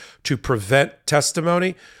privilege to prevent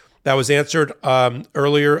testimony, That was answered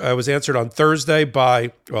earlier. It was answered on Thursday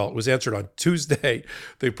it was answered on Tuesday,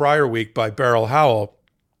 the prior week, by Beryl Howell.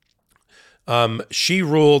 She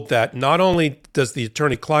ruled that not only does the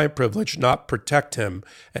attorney-client privilege not protect him,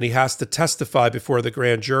 and he has to testify before the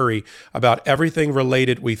grand jury about everything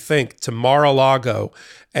related, we think, to Mar-a-Lago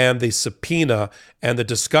and the subpoena and the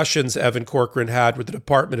discussions Evan Corcoran had with the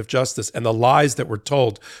Department of Justice and the lies that were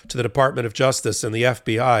told to the Department of Justice and the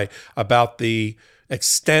FBI about the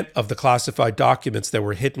extent of the classified documents that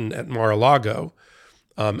were hidden at Mar-a-Lago,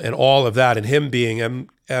 and all of that, and him being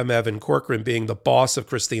Evan Corcoran being the boss of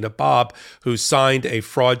Christina Bobb, who signed a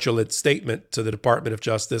fraudulent statement to the Department of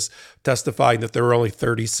Justice testifying that there were only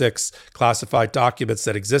 36 classified documents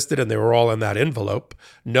that existed, and they were all in that envelope,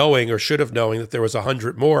 knowing or should have known that there was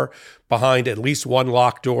 100 more behind at least one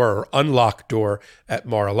locked door or unlocked door at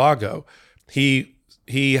Mar-a-Lago. He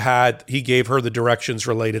gave her the directions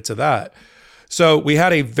related to that. So we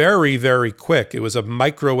had a very, very quick, it was a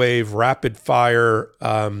microwave rapid fire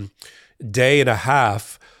day and a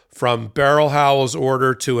half from Beryl Howell's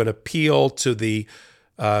order to an appeal to the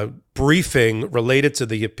briefing related to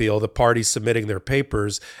the appeal, the parties submitting their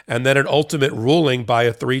papers, and then an ultimate ruling by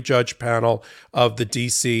a 3-judge panel of the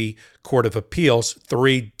D.C. Court of Appeals,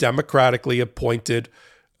 3 democratically appointed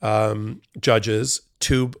judges.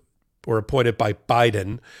 2 were appointed by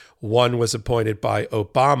Biden. 1 was appointed by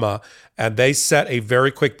Obama, and they set a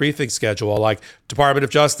very quick briefing schedule. Like, Department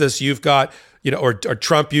of Justice, you've got, or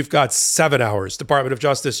Trump, you've got 7 hours. Department of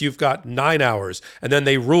Justice, you've got 9 hours. And then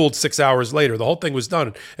they ruled 6 hours later. The whole thing was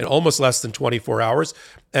done in almost less than 24 hours.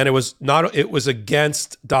 And it was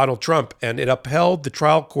against Donald Trump, and it upheld the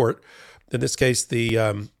trial court, in this case,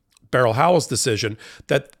 the Beryl Howell's decision,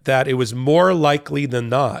 that it was more likely than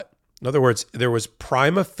not. In other words, there was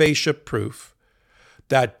prima facie proof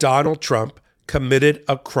that Donald Trump committed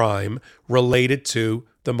a crime related to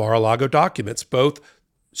the Mar-a-Lago documents, both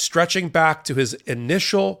stretching back to his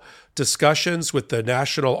initial discussions with the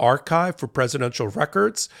National Archive for Presidential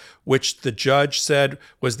Records, which the judge said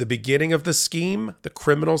was the beginning of the scheme, the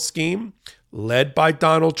criminal scheme, led by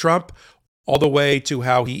Donald Trump, all the way to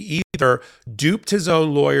how he either duped his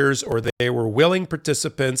own lawyers or they were willing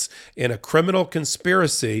participants in a criminal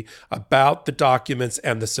conspiracy about the documents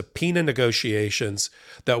and the subpoena negotiations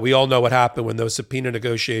that we all know what happened when those subpoena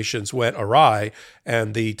negotiations went awry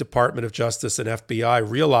and the Department of Justice and FBI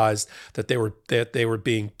realized that they were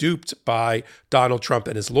being duped by Donald Trump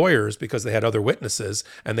and his lawyers because they had other witnesses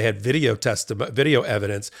and they had video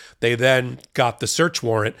evidence. They then got the search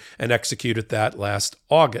warrant and executed that last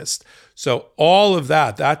August. So all of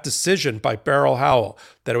that decision by Beryl Howell,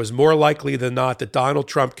 that it was more likely than not that Donald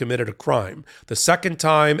Trump committed a crime. The second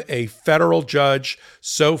time a federal judge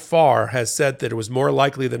so far has said that it was more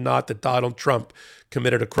likely than not that Donald Trump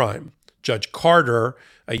committed a crime. Judge Carter,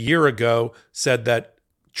 a year ago, said that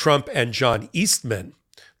Trump and John Eastman,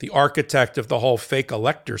 the architect of the whole fake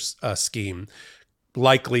elector scheme,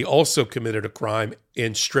 likely also committed a crime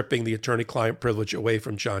in stripping the attorney-client privilege away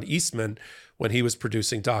from John Eastman when he was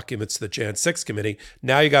producing documents to the Jan 6 committee.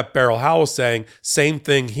 Now you got Beryl Howell saying, same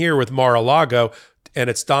thing here with Mar-a-Lago,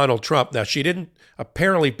 and it's Donald Trump. Now, she didn't,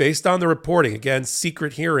 apparently, based on the reporting, again,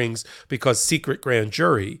 secret hearings because secret grand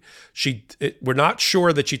jury, we're not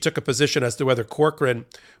sure that she took a position as to whether Corcoran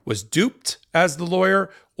was duped as the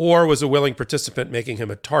lawyer or was a willing participant, making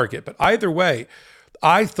him a target. But either way,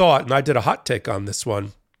 I thought, and I did a hot take on this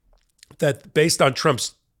one, that based on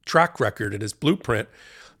Trump's track record and his blueprint,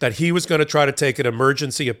 that he was going to try to take an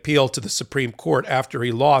emergency appeal to the Supreme Court after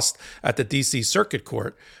he lost at the D.C. Circuit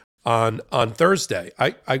Court on Thursday.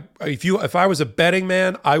 If I was a betting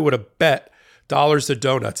man, I would have bet dollars to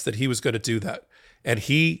donuts that he was going to do that, and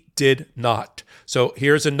he did not. So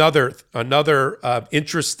here's another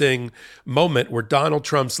interesting moment where Donald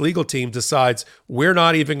Trump's legal team decides we're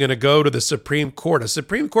not even going to go to the Supreme Court, a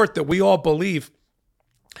Supreme Court that we all believe,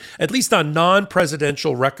 at least on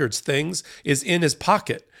non-presidential records things, is in his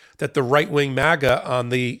pocket, that the right-wing MAGA on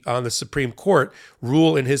the Supreme Court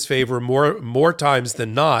rule in his favor more times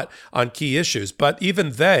than not on key issues. But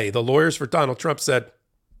even the lawyers for Donald Trump, said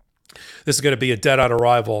this is going to be a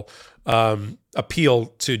dead-on-arrival appeal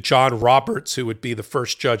to John Roberts, who would be the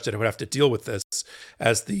first judge that would have to deal with this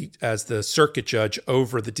as the circuit judge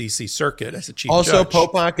over the D.C. Circuit as a chief judge. Also,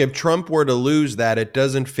 Popok, if Trump were to lose that, it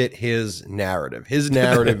doesn't fit his narrative. His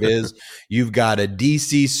narrative is you've got a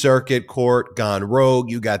D.C. Circuit Court gone rogue.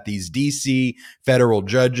 You got these D.C. federal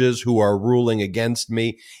judges who are ruling against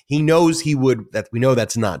me. He knows we know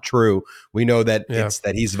that's not true. We know that it's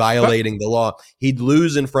that he's violating the law. He'd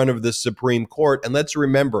lose in front of the Supreme Court. And let's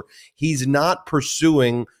remember, he's not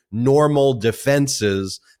pursuing normal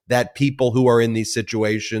defenses that people who are in these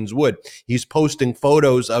situations would. He's posting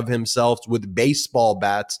photos of himself with baseball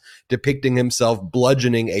bats depicting himself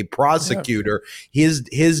bludgeoning a prosecutor. Yeah.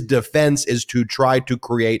 His defense is to try to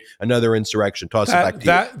create another insurrection. Toss it back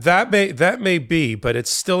to you. That may be, but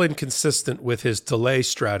it's still inconsistent with his delay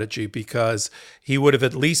strategy, because he would have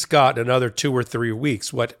at least got another 2 or 3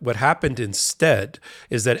 weeks. What happened instead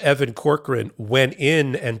is that Evan Corcoran went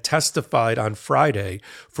in and testified on Friday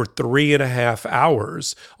for 3.5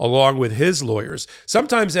 hours along with his lawyers.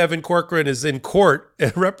 Sometimes Evan Corcoran is in court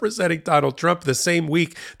representing Donald Trump the same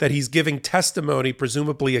week that he's giving testimony,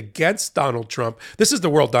 presumably against Donald Trump. This is the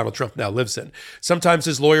world Donald Trump now lives in. Sometimes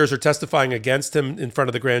his lawyers are testifying against him in front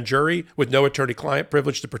of the grand jury with no attorney-client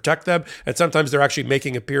privilege to protect them, and sometimes they're actually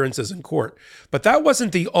making appearances in court. But that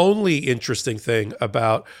wasn't the only interesting thing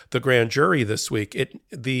about the grand jury this week.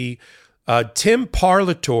 Tim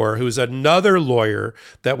Parlatore, who's another lawyer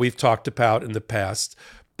that we've talked about in the past,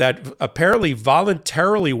 that apparently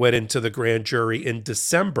voluntarily went into the grand jury in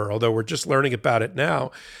December, although we're just learning about it now.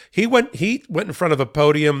 He went in front of a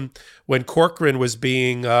podium when Corcoran was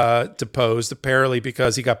being deposed, apparently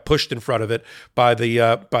because he got pushed in front of it by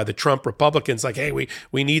the Trump Republicans. Like, hey,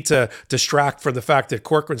 we need to distract from the fact that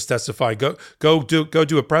Corcoran's testifying. Go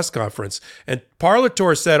do a press conference. And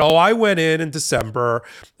Parlatore said, "Oh, I went in December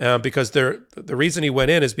because the reason he went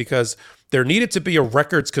in is because there needed to be a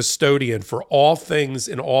records custodian for all things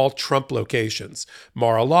in all Trump locations: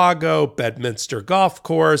 Mar-a-Lago, Bedminster Golf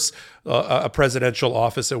Course, a presidential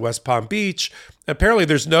office at West Palm Beach. Apparently,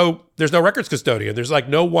 there's no records custodian. There's like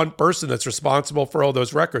no one person that's responsible for all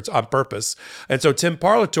those records on purpose. And so Tim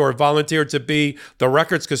Parlatore volunteered to be the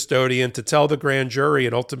records custodian to tell the grand jury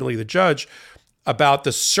and ultimately the judge about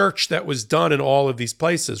the search that was done in all of these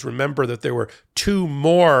places. Remember that there were 2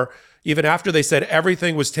 more. Even after they said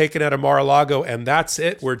everything was taken out of Mar-a-Lago and that's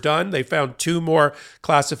it, we're done, they found 2 more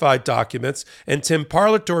classified documents. And Tim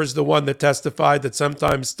Parlatore is the one that testified that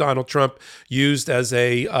sometimes Donald Trump used as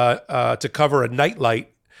to cover a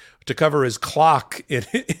nightlight, to cover his clock in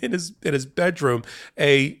his bedroom,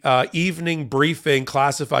 a evening briefing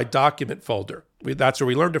classified document folder. That's where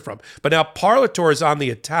we learned it from. But now Parlatore is on the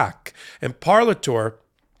attack, and Parlatore,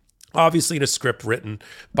 obviously in a script written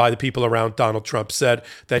by the people around Donald Trump, said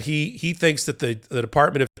that he thinks that the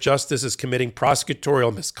Department of Justice is committing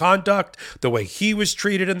prosecutorial misconduct, the way he was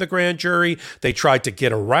treated in the grand jury. They tried to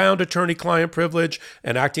get around attorney-client privilege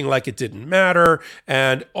and acting like it didn't matter.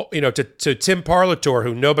 And, to Tim Parlatore,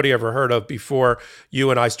 who nobody ever heard of before you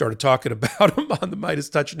and I started talking about him on the Midas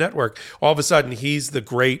Touch Network, all of a sudden he's the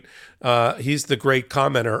great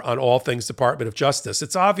commenter on all things Department of Justice.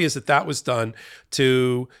 It's obvious that was done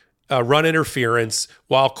to run interference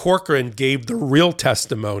while Corcoran gave the real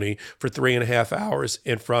testimony for 3.5 hours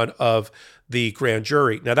in front of the grand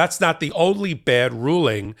jury. Now, that's not the only bad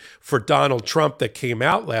ruling for Donald Trump that came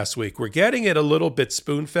out last week. We're getting it a little bit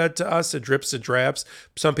spoon-fed to us in drips and drabs.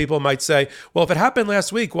 Some people might say, well, if it happened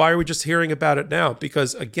last week, why are we just hearing about it now?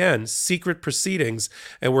 Because, again, secret proceedings,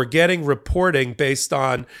 and we're getting reporting based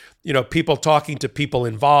on, people talking to people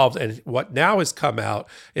involved. And what now has come out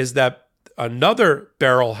is that another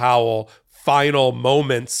Beryl Howell final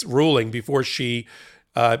moments ruling before she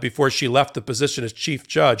left the position as chief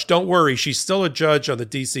judge. Don't worry, she's still a judge on the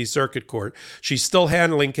D.C. Circuit Court. She's still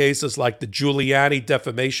handling cases like the Giuliani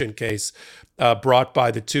defamation case brought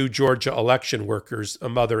by the 2 Georgia election workers, a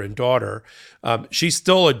mother and daughter. She's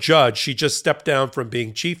still a judge. She just stepped down from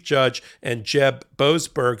being chief judge, and Jeb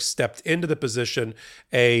Boasberg stepped into the position,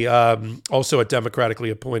 also a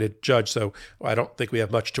democratically appointed judge. So I don't think we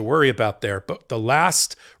have much to worry about there. But the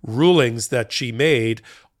last rulings that she made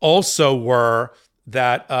also were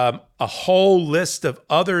that a whole list of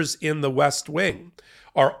others in the West Wing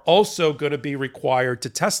are also going to be required to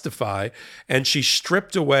testify, and she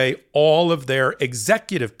stripped away all of their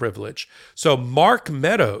executive privilege. So Mark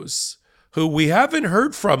Meadows, who we haven't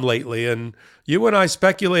heard from lately, and you and I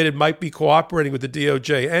speculated might be cooperating with the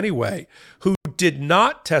DOJ anyway, who did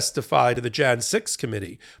not testify to the Jan 6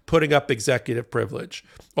 committee, putting up executive privilege,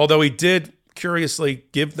 although he did curiously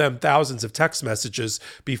give them thousands of text messages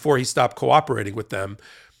before he stopped cooperating with them.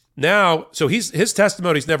 Now, so his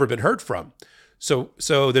testimony's never been heard from. So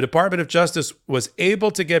the Department of Justice was able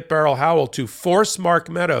to get Beryl Howell to force Mark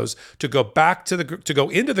Meadows to go back to go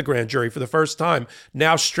into the grand jury for the first time,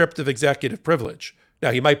 now stripped of executive privilege. Now,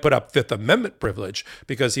 he might put up Fifth Amendment privilege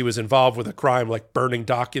because he was involved with a crime like burning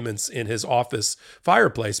documents in his office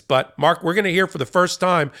fireplace. But we're going to hear for the first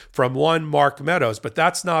time from one Mark Meadows, but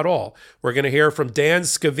that's not all. We're going to hear from Dan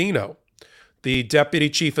Scavino, the deputy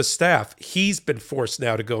chief of staff. He's been forced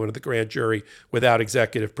now to go into the grand jury without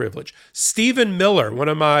executive privilege. Stephen Miller, one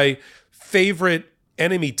of my favorite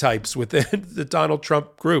enemy types within the Donald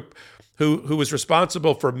Trump group, who was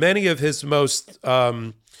responsible for many of his most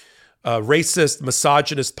racist,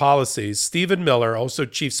 misogynist policies. Stephen Miller, also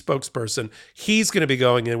chief spokesperson, he's going to be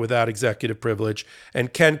going in without executive privilege.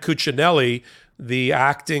 And Ken Cuccinelli, the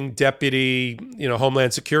acting deputy,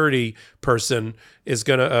 Homeland Security person,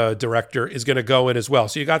 director, is going to go in as well.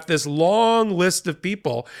 So you got this long list of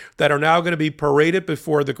people that are now going to be paraded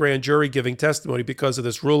before the grand jury giving testimony because of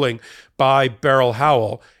this ruling by Beryl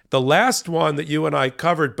Howell. The last one that you and I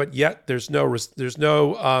covered, but yet it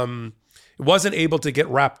wasn't able to get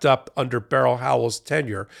wrapped up under Beryl Howell's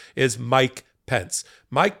tenure, is Mike Pence.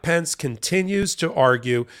 Mike Pence continues to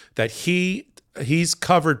argue that he's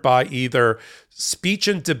covered by either speech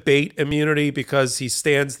and debate immunity because he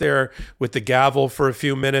stands there with the gavel for a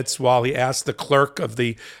few minutes while he asks the clerk of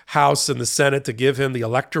the House and the Senate to give him the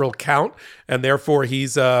electoral count, and therefore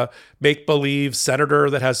he's a make-believe senator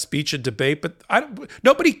that has speech and debate. But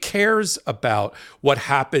nobody cares about what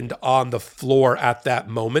happened on the floor at that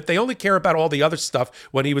moment. They only care about all the other stuff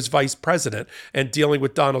when he was vice president and dealing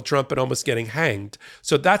with Donald Trump and almost getting hanged.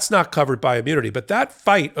 So that's not covered by immunity. But that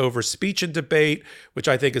fight over speech and debate, which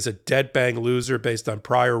I think is a dead bang loser based on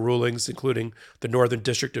prior rulings, including the Northern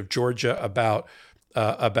District of Georgia about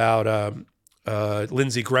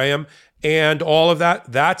Lindsey Graham, and all of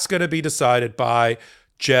that's going to be decided by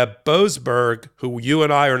Jeb Boasberg, who you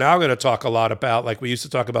and I are now going to talk a lot about, like we used to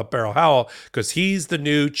talk about Beryl Howell, because he's the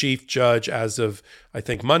new chief judge as of, I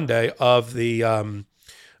think, Monday of the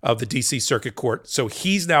D.C. Circuit Court. So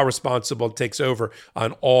he's now responsible and takes over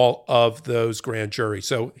on all of those grand juries.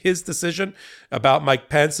 So his decision about Mike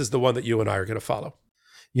Pence is the one that you and I are going to follow.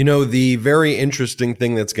 The very interesting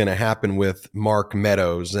thing that's going to happen with Mark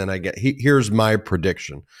Meadows, and here's my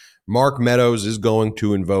prediction. Mark Meadows is going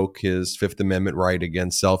to invoke his Fifth Amendment right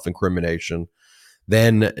against self-incrimination.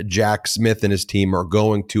 Then Jack Smith and his team are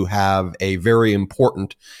going to have a very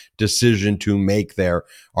important decision to make there.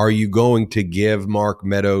 Are you going to give Mark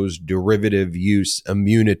Meadows derivative use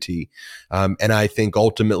immunity? And I think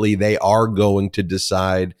ultimately they are going to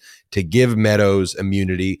decide to give Meadows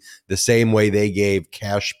immunity the same way they gave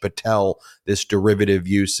Kash Patel this derivative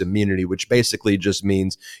use immunity, which basically just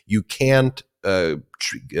means you can't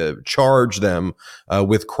charge them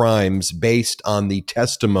with crimes based on the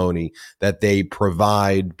testimony that they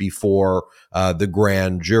provide before the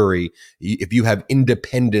grand jury. If you have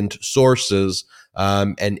independent sources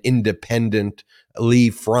and independently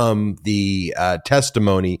from the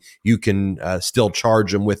testimony, you can still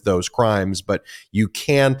charge them with those crimes, but you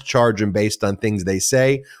can't charge them based on things they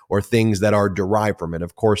say or things that are derived from it.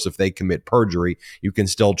 Of course, if they commit perjury, you can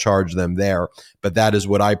still charge them there. But that is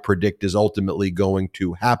what I predict is ultimately going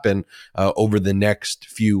to happen over the next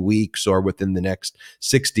few weeks or within the next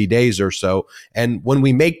 60 days or so. And when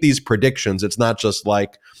we make these predictions, it's not just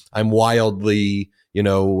like I'm wildly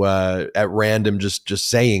at random, just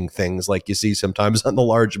saying things like you see sometimes on the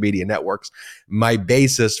large media networks. My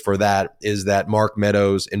basis for that is that Mark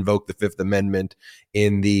Meadows invoked the Fifth Amendment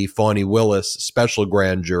in the Fani Willis special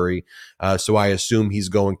grand jury. So I assume he's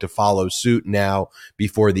going to follow suit now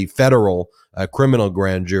before the federal criminal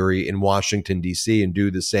grand jury in Washington, D.C. and do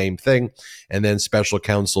the same thing. And then special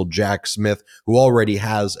counsel Jack Smith, who already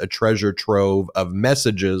has a treasure trove of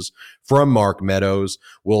messages from Mark Meadows,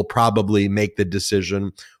 will probably make the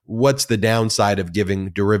decision. What's the downside of giving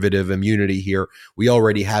derivative immunity here? We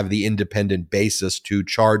already have the independent basis to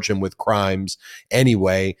charge him with crimes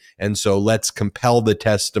anyway. And so let's compel the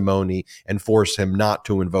testimony and force him not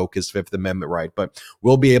to invoke his Fifth Amendment right. But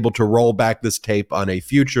we'll be able to roll back this tape on a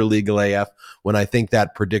future Legal AF when I think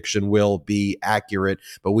that prediction will be accurate,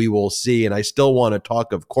 but we will see. And I still want to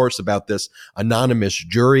talk, of course, about this anonymous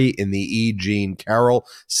jury in the E. Jean Carroll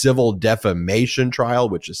civil defamation trial,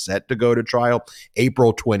 which is set to go to trial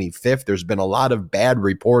April 25th. There's been a lot of bad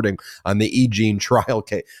reporting on the E. Jean trial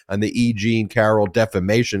case, on the E. Jean Carroll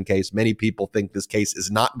defamation case. Many people think this case is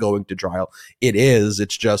not going to trial. It is.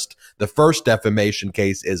 It's just the first defamation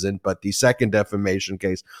case isn't, but the second defamation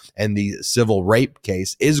case and the civil rape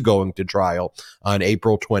case is going to trial on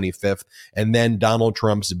April 25th. And then Donald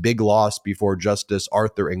Trump's big loss before Justice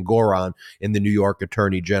Arthur Engoron in the New York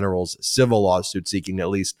Attorney General's civil lawsuit seeking at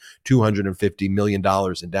least $250 million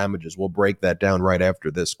in damages. We'll break that down right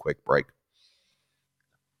after this quick break.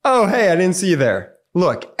 Oh, hey, I didn't see you there.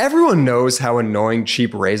 Look, everyone knows how annoying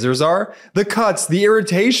cheap razors are. The cuts, the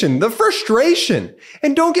irritation, the frustration.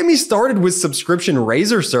 And don't get me started with subscription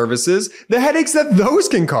razor services, the headaches that those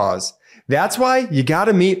can cause. That's why you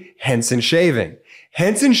gotta meet Henson Shaving.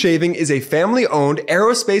 Henson Shaving is a family-owned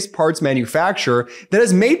aerospace parts manufacturer that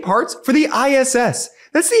has made parts for the ISS,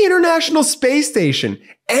 That's the International Space Station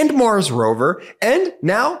and Mars rover. And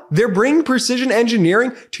now they're bringing precision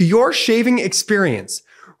engineering to your shaving experience.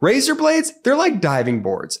 Razor blades, they're like diving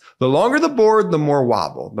boards. The longer the board, the more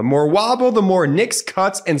wobble. The more wobble, the more nicks,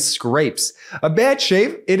 cuts, and scrapes. A bad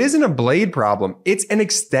shave, it isn't a blade problem. It's an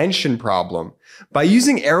extension problem. By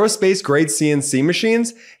using aerospace-grade CNC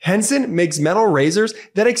machines, Henson makes metal razors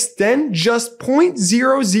that extend just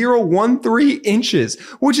 0.0013 inches,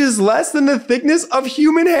 which is less than the thickness of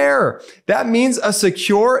human hair. That means a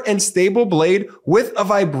secure and stable blade with a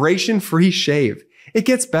vibration-free shave. It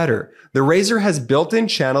gets better. The razor has built-in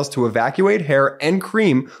channels to evacuate hair and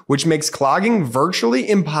cream, which makes clogging virtually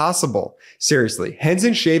impossible. Seriously,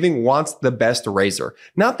 Henson Shaving wants the best razor,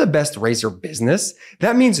 not the best razor business.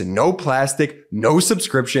 That means no plastic, no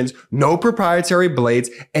subscriptions, no proprietary blades,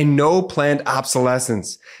 and no planned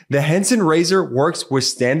obsolescence. The Henson razor works with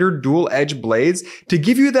standard dual-edge blades to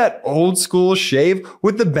give you that old-school shave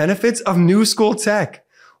with the benefits of new-school tech.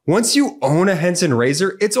 Once you own a Henson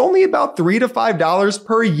razor, it's only about $3 to $5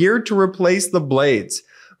 per year to replace the blades.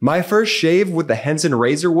 My first shave with the Henson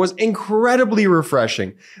razor was incredibly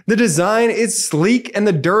refreshing. The design is sleek and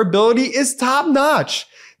the durability is top-notch.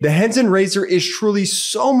 The Henson razor is truly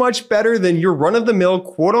so much better than your run-of-the-mill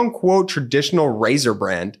quote-unquote traditional razor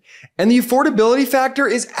brand. And the affordability factor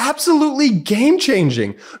is absolutely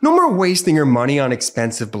game-changing. No more wasting your money on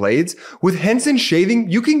expensive blades. With Henson Shaving,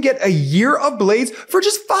 you can get a year of blades for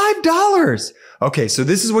just $5. Okay, so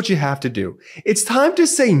this is what you have to do. It's time to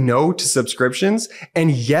say no to subscriptions and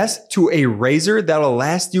yes to a razor that'll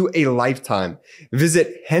last you a lifetime.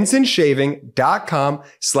 Visit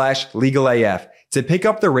hensonshaving.com/legalaf to pick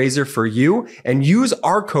up the razor for you and use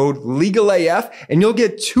our code LEGALAF and you'll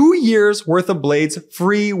get 2 years worth of blades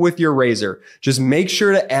free with your razor. Just make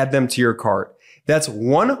sure to add them to your cart. That's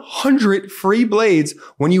 100 free blades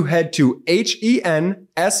when you head to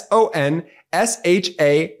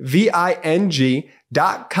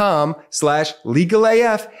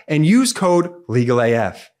hensonshaving.com/legalaf and use code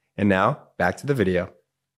LEGALAF. And now back to the video.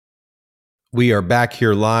 We are back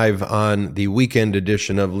here live on the weekend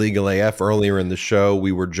edition of Legal AF. Earlier in the show,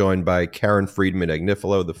 we were joined by Karen Friedman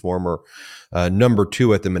Agnifilo, the former number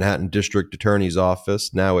 2 at the Manhattan District Attorney's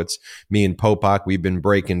Office. Now it's me and Popok. We've been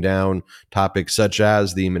breaking down topics such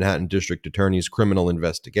as the Manhattan District Attorney's criminal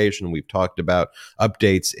investigation. We've talked about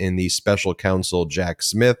updates in the special counsel Jack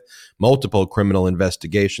Smith, multiple criminal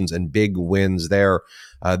investigations and big wins there.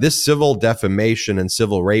 This civil defamation and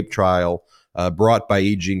civil rape trial brought by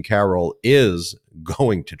E. Jean Carroll is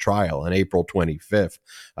going to trial on April 25th.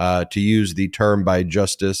 To use the term by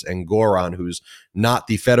Justice Engoron, who's not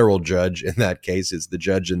the federal judge in that case, it's the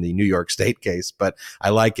judge in the New York State case. But I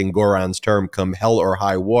like Engoron's term, come hell or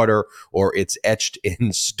high water, or it's etched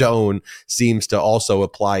in stone, seems to also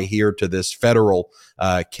apply here to this federal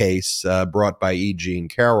case brought by E. Jean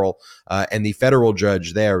Carroll. And the federal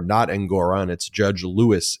judge there, not Engoron, it's Judge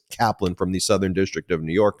Lewis Kaplan from the Southern District of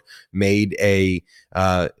New York, made a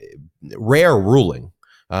rare ruling.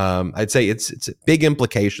 I'd say it's big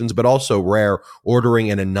implications, but also rare, ordering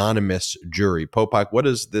an anonymous jury. Popok, what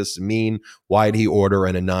does this mean? Why did he order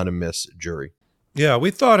an anonymous jury? Yeah, we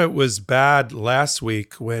thought it was bad last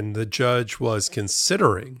week when the judge was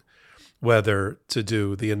considering whether to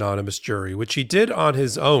do the anonymous jury, which he did on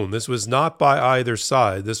his own. This was not by either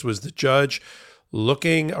side. This was the judge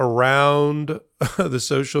looking around the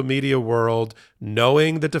social media world,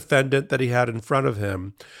 knowing the defendant that he had in front of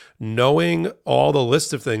him, knowing all the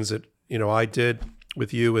list of things that, you know, I did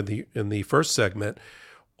with you in the first segment,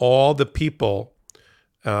 all the people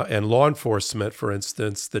and law enforcement, for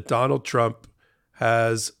instance, that Donald Trump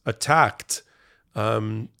has attacked,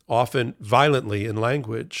 often violently in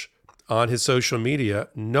language, on his social media,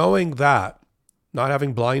 knowing that, not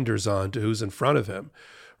having blinders on to who's in front of him,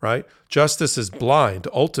 right? Justice is blind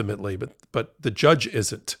ultimately, but the judge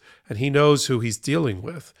isn't, and he knows who he's dealing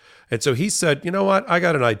with. And so he said, you know what, I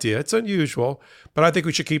got an idea. It's unusual, but I think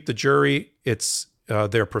we should keep the jury. It's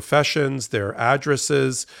their professions, their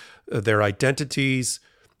addresses, their identities,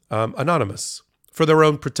 anonymous for their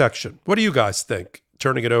own protection. What do you guys think?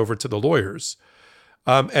 Turning it over to the lawyers.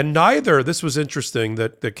 And neither, this was interesting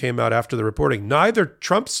that came out after the reporting, neither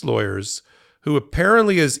Trump's lawyers, who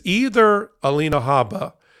apparently is either Alina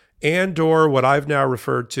Habba and or what I've now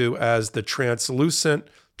referred to as the translucent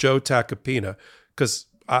Joe Tacopina, because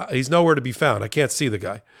he's nowhere to be found. I can't see the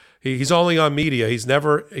guy. He's only on media. He's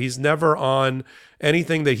never on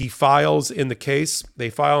anything that he files in the case.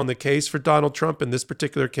 They file in the case for Donald Trump, in this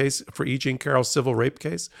particular case, for E. Jean Carroll's civil rape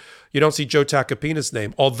case. You don't see Joe Tacopina's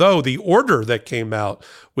name, although the order that came out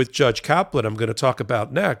with Judge Kaplan, I'm going to talk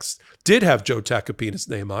about next, did have Joe Tacopina's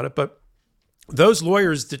name on it. But Those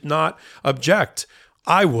lawyers did not object.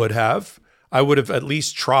 I would have. I would have at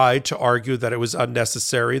least tried to argue that it was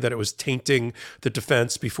unnecessary, that it was tainting the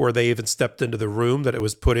defense before they even stepped into the room, that it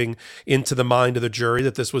was putting into the mind of the jury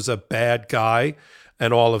that this was a bad guy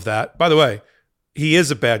and all of that. By the way, he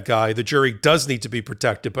is a bad guy. The jury does need to be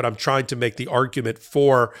protected, but I'm trying to make the argument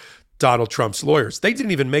for Donald Trump's lawyers. They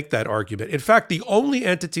didn't even make that argument. In fact, the only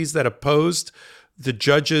entities that opposed the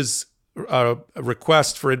judge's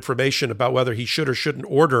request for information about whether he should or shouldn't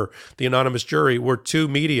order the anonymous jury were two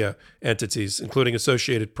media entities, including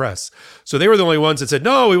Associated Press. So they were the only ones that said,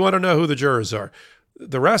 no, we want to know who the jurors are.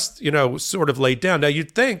 The rest, sort of laid down. Now,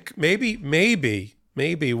 you'd think maybe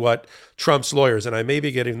what Trump's lawyers, and I may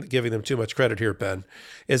be giving them too much credit here, Ben,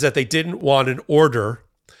 is that they didn't want an order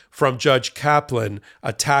from Judge Kaplan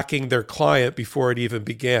attacking their client before it even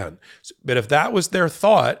began. But if that was their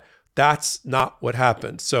thought, that's not what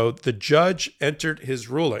happened. So the judge entered his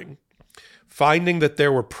ruling, finding that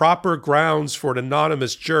there were proper grounds for an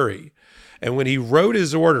anonymous jury. And when he wrote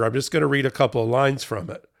his order, I'm just going to read a couple of lines from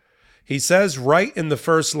it. He says right in the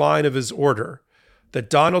first line of his order that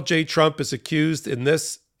Donald J. Trump is accused in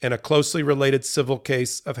this and a closely related civil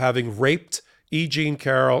case of having raped E. Jean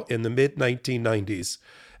Carroll in the mid-1990s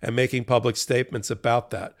and making public statements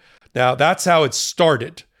about that. Now, that's how it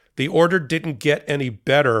started. The order didn't get any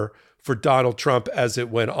better for Donald Trump as it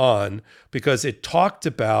went on because it talked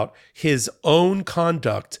about his own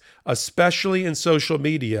conduct, especially in social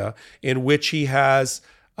media, in which he has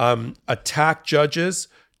attacked judges,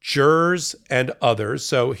 jurors, and others.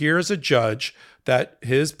 So here's a judge that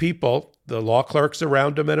his people, the law clerks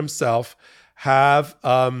around him and himself, have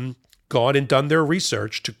gone and done their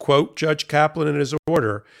research. To quote Judge Kaplan in his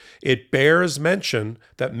order, it bears mention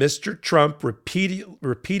that Mr. Trump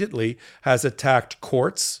repeatedly has attacked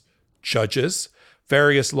courts, judges,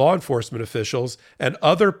 various law enforcement officials, and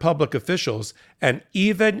other public officials, and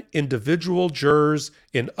even individual jurors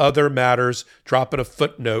in other matters, dropping a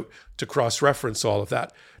footnote to cross-reference all of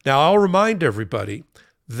that. Now, I'll remind everybody,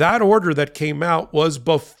 that order that came out was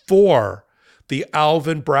before the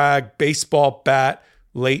Alvin Bragg baseball bat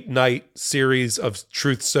late night series of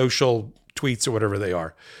Truth Social tweets or whatever they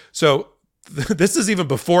are. So this is even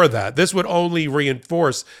before that. This would only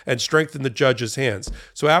reinforce and strengthen the judge's hands.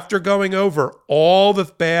 So after going over all the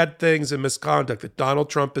bad things and misconduct that Donald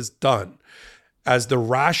Trump has done as the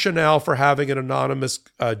rationale for having an anonymous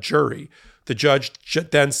jury, the judge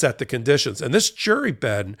then set the conditions. And this jury,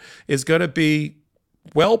 Ben, is going to be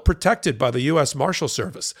well protected by the U.S. Marshal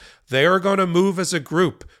Service. They are going to move as a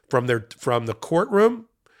group from the courtroom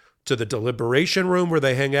to the deliberation room where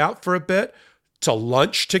they hang out for a bit, to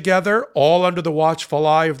lunch together, all under the watchful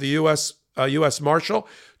eye of the U.S. Marshal,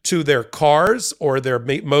 to their cars or their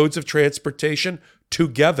modes of transportation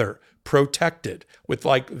together, protected with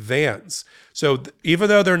like vans. So even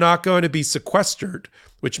though they're not going to be sequestered,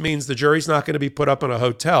 which means the jury's not going to be put up in a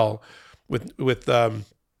hotel with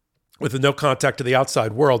no contact to the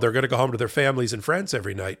outside world, they're going to go home to their families and friends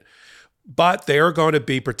every night. But they are going to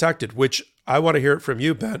be protected, which I want to hear it from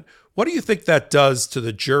you, Ben. What do you think that does to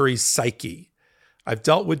the jury's psyche? I've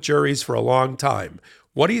dealt with juries for a long time.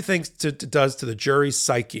 What do you think it does to the jury's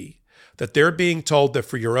psyche that they're being told that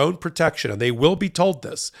for your own protection, and they will be told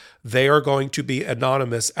this, they are going to be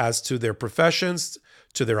anonymous as to their professions,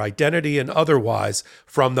 to their identity and otherwise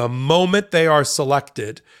from the moment they are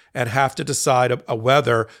selected and have to decide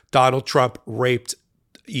whether Donald Trump raped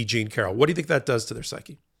E. Jean Carroll? What do you think that does to their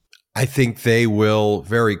psyche? I think they will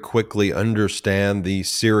very quickly understand the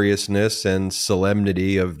seriousness and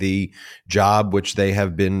solemnity of the job which they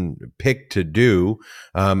have been picked to do.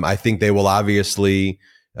 I think they will obviously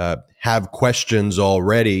have questions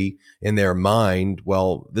already in their mind.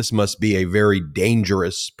 Well, this must be a very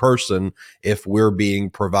dangerous person if we're being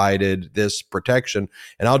provided this protection.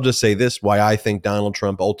 And I'll just say this, why I think Donald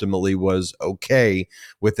Trump ultimately was okay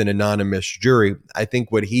with an anonymous jury. I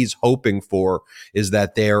think what he's hoping for is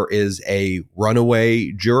that there is a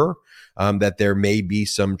runaway juror, that there may be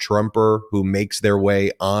some Trumper who makes their way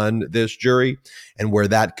on this jury, and where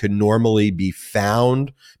that could normally be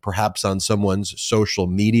found, perhaps on someone's social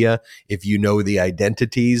media, if you know the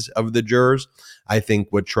identities of the jurors. I think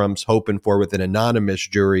what Trump's hoping for with an anonymous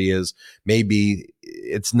jury is maybe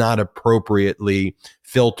it's not appropriately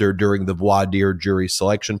filtered during the voir dire jury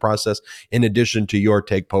selection process, in addition to your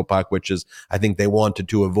take, Popok, which is I think they wanted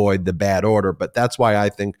to avoid the bad order. But that's why I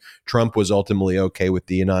think Trump was ultimately okay with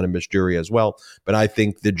the anonymous jury as well. But I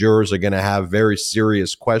think the jurors are going to have very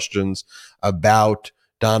serious questions about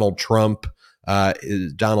Donald Trump's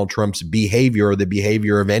behavior, or the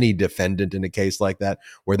behavior of any defendant in a case like that,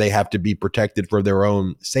 where they have to be protected for their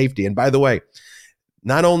own safety. And by the way,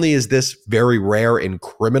 not only is this very rare in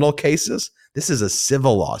criminal cases, this is a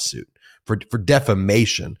civil lawsuit for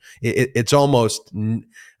defamation. It's almost,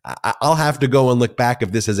 I'll have to go and look back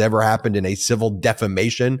if this has ever happened in a civil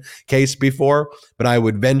defamation case before, but I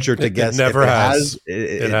would venture to guess it never has.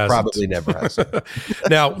 It probably never has.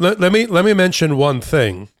 Now, let me mention one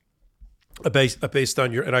thing based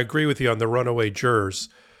on your, and I agree with you on the runaway jurors.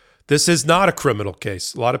 This is not a criminal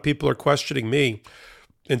case. A lot of people are questioning me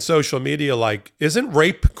in social media, like, isn't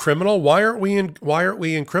rape criminal? Why aren't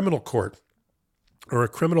we in criminal court or a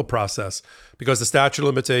criminal process? Because the statute of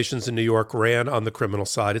limitations in New York ran on the criminal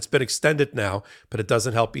side. It's been extended now, but it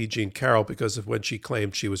doesn't help E. Jean Carroll because of when she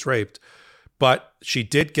claimed she was raped. But she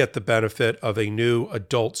did get the benefit of a new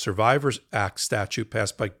Adult Survivors Act statute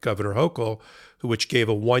passed by Governor Hochul, which gave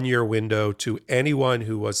a 1-year window to anyone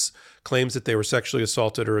who claims that they were sexually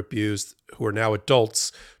assaulted or abused, who are now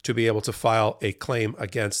adults, to be able to file a claim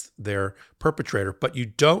against their perpetrator. But you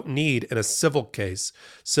don't need, in a civil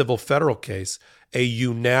federal case, a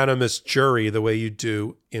unanimous jury the way you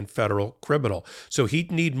do in federal criminal. So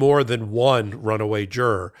he'd need more than one runaway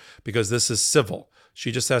juror because this is civil.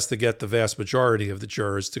 She just has to get the vast majority of the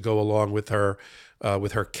jurors to go along with her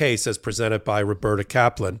case as presented by Roberta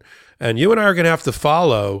Kaplan. And you and I are going to have to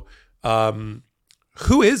follow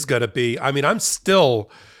who is going to be. I mean, I'm still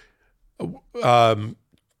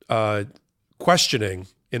questioning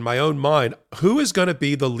in my own mind, who is going to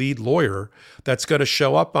be the lead lawyer that's going to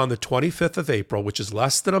show up on the 25th of April, which is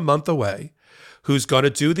less than a month away, who's going to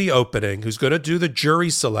do the opening, who's going to do the jury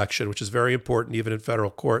selection, which is very important even in federal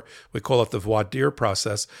court. We call it the voir dire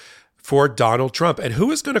process for Donald Trump. And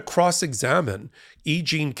who is going to cross-examine E.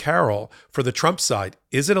 Jean Carroll for the Trump side?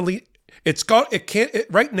 Is it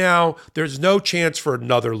right now, there's no chance for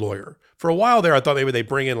another lawyer. For a while there, I thought maybe they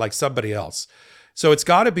bring in like somebody else. So it's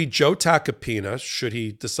got to be Joe Tacopina, should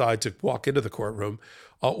he decide to walk into the courtroom,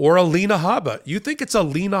 or Alina Habba. You think it's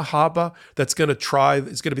Alina Habba that's going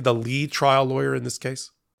to be the lead trial lawyer in this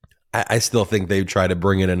case? I still think they try to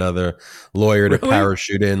bring in another lawyer to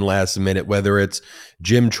parachute in last minute, whether it's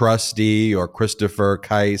Jim Trusty or Christopher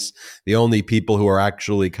Keiss, the only people who are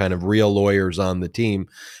actually kind of real lawyers on the team.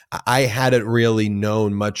 I hadn't really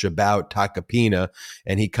known much about Tacopina,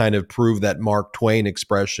 and he kind of proved that Mark Twain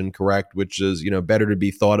expression correct, which is, better to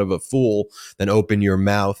be thought of a fool than open your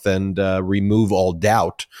mouth and remove all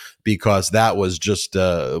doubt, because that was just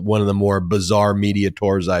one of the more bizarre media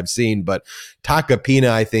tours I've seen. But Tacopina,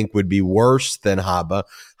 I think, would be worse than Habba.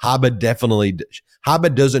 Habba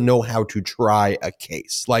doesn't know how to try a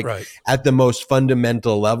case. At the most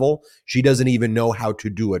fundamental level, she doesn't even know how to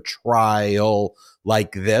do a trial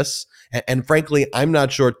like this. And frankly, I'm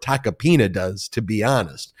not sure Tacopina does, to be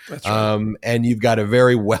honest. That's right. And you've got a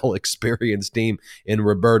very well-experienced team in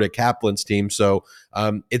Roberta Kaplan's team. So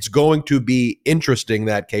it's going to be interesting,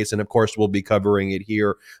 that case. And of course, we'll be covering it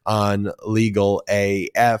here on Legal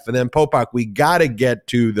AF. And then Popok, we got to get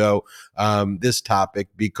to, though, this topic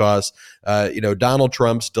because, Donald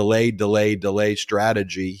Trump's delay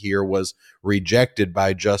strategy here was rejected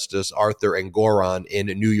by Justice Arthur Engoron in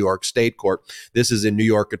a New York State Court. This is in New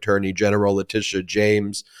York Attorney General Letitia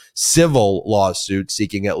James' civil lawsuit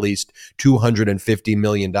seeking at least $250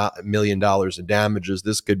 million in damages.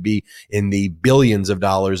 This could be in the billions of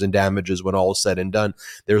dollars in damages when all is said and done.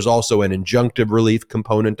 There's also an injunctive relief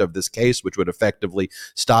component of this case, which would effectively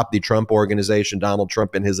stop the Trump Organization, Donald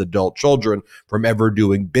Trump and his adult children, from ever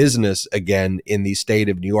doing business again in the state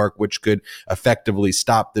of New York, which could effectively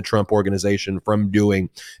stop the Trump Organization from doing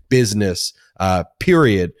business,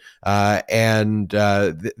 period.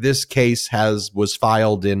 This case was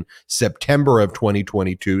filed in September of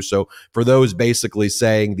 2022. So for those basically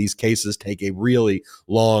saying these cases take a really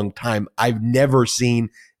long time, I've never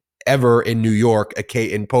seen ever in New York a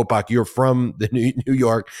case. In Popok, you're from the New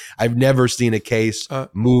York. I've never seen a case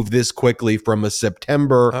move this quickly from a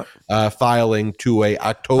September filing to a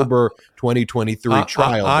October 2023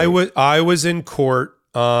 trial. I was in court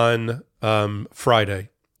on Friday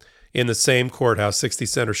in the same courthouse, 60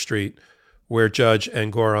 Center Street, where Judge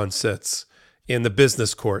Engoron sits, in the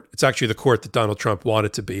business court. It's actually the court that Donald Trump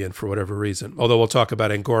wanted to be in for whatever reason. Although we'll talk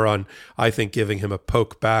about Engoron, I think, giving him a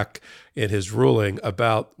poke back in his ruling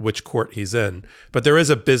about which court he's in. But there is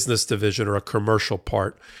a business division or a commercial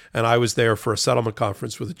part. And I was there for a settlement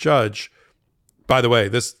conference with a judge. By the way,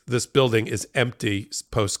 this building is empty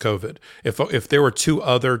post-COVID. If there were two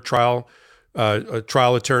other trial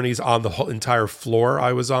attorneys on the whole entire floor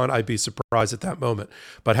I was on, I'd be surprised at that moment.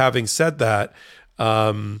 But having said that,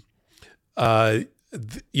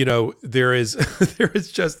 there is there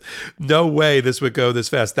is just no way this would go this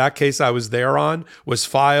fast. That case I was there on was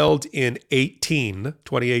filed in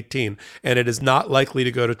 2018, and it is not likely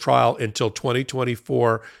to go to trial until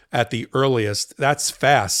 2024 at the earliest. That's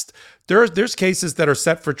fast. There's cases that are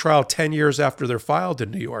set for trial 10 years after they're filed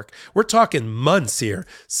in New York. We're talking months here,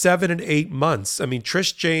 7 and 8 months. I mean,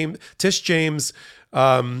 Tish James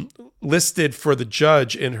listed for the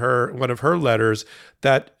judge in one of her letters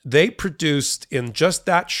that they produced in just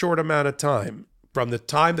that short amount of time, from the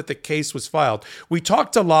time that the case was filed. We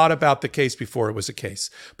talked a lot about the case before it was a case,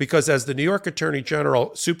 because as the New York Attorney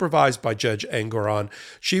General, supervised by Judge Engoron,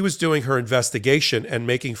 she was doing her investigation and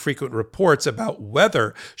making frequent reports about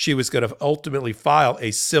whether she was going to ultimately file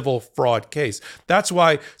a civil fraud case. That's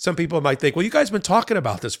why some people might think, well, you guys have been talking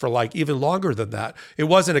about this for like even longer than that. It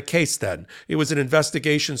wasn't a case then. It was an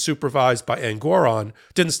investigation supervised by Engoron.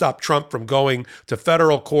 Didn't stop Trump from going to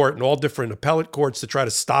federal court and all different appellate courts to try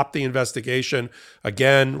to stop the investigation.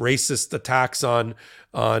 Again, racist attacks on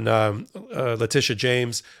Letitia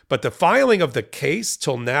James. But the filing of the case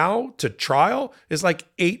till now to trial is like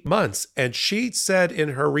 8 months. And she said in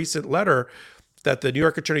her recent letter that the New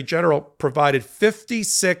York Attorney General provided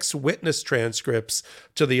 56 witness transcripts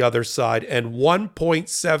to the other side and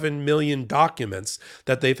 1.7 million documents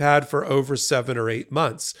that they've had for over 7 or 8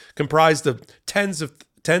 months, comprised of tens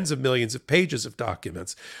of millions of pages of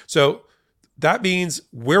documents. So that means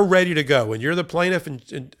we're ready to go. When you're the plaintiff,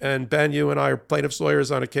 and Ben, you and I are plaintiff's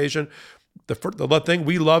lawyers on occasion, the thing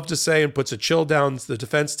we love to say and puts a chill down the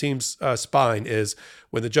defense team's spine is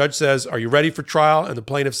when the judge says, "Are you ready for trial?" and the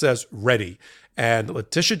plaintiff says, "Ready." And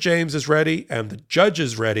Letitia James is ready, and the judge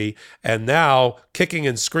is ready, and now, kicking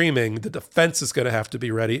and screaming, the defense is going to have to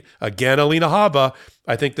be ready. Again, Alina Habba,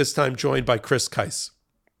 I think this time joined by Chris Keiss.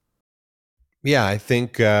 Yeah, I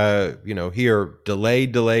think, here,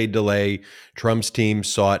 delay. Trump's team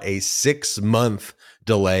sought a 6-month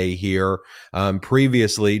delay here.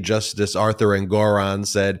 Previously, Justice Arthur Engoron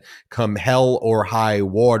said, come hell or high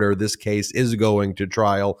water, this case is going to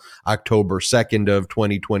trial October 2nd of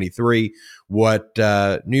 2023. What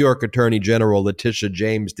New York Attorney General Letitia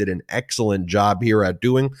James did an excellent job here at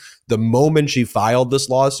doing, the moment she filed this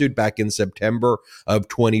lawsuit back in September of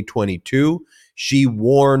 2022, she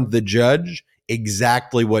warned the judge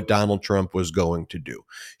exactly what Donald Trump was going to do.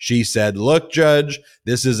 She said, look, Judge,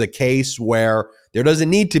 this is a case where there doesn't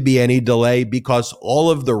need to be any delay because all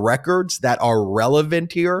of the records that are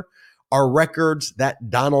relevant here are records that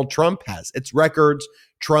Donald Trump has. It's records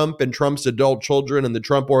Trump and Trump's adult children and the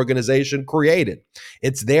Trump Organization created.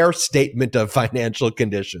 It's their statement of financial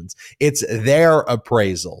conditions. It's their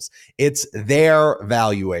appraisals. It's their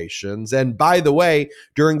valuations. And by the way,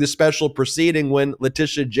 during the special proceeding when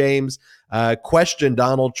Letitia James questioned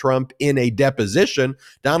Donald Trump in a deposition,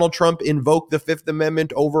 Donald Trump invoked the Fifth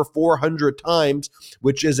Amendment over 400 times,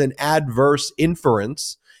 which is an adverse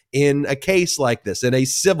inference in a case like this, in a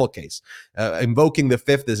civil case. Invoking the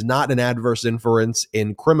Fifth is not an adverse inference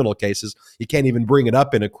in criminal cases. You can't even bring it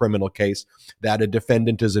up in a criminal case that a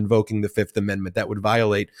defendant is invoking the Fifth Amendment. That would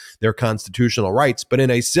violate their constitutional rights. But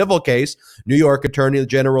in a civil case, New York Attorney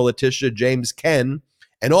General Letitia James can,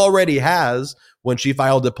 and already has, when she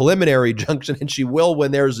filed a preliminary injunction, and she will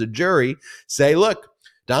when there's a jury, say, look,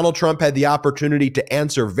 Donald Trump had the opportunity to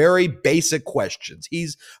answer very basic questions.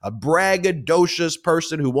 He's a braggadocious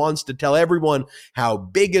person who wants to tell everyone how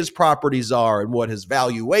big his properties are and what his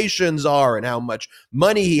valuations are and how much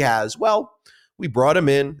money he has. Well, we brought him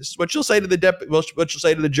in. This is what she'll say to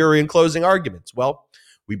the jury in closing arguments. Well,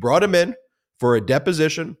 we brought him in for a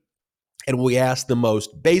deposition, and we asked the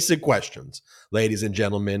most basic questions, ladies and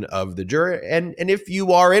gentlemen of the jury. And if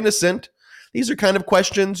you are innocent, these are kind of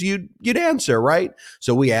questions you'd answer, right?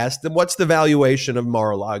 So we asked them, what's the valuation of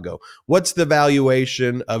Mar-a-Lago? What's the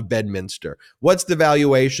valuation of Bedminster? What's the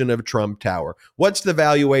valuation of Trump Tower? What's the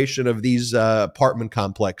valuation of these apartment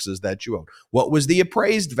complexes that you own? What was the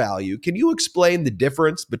appraised value? Can you explain the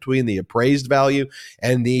difference between the appraised value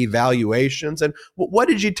and the valuations? And what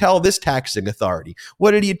did you tell this taxing authority?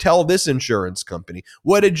 What did you tell this insurance company?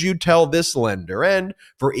 What did you tell this lender? And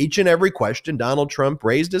for each and every question, Donald Trump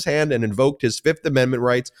raised his hand and invoked his Fifth Amendment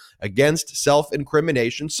rights against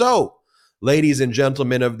self-incrimination. So, ladies and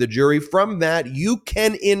gentlemen of the jury, from that, you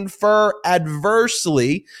can infer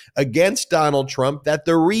adversely against Donald Trump that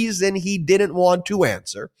the reason he didn't want to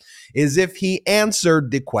answer is if he answered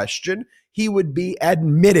the question, he would be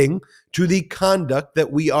admitting to the conduct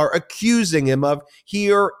that we are accusing him of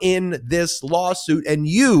here in this lawsuit. And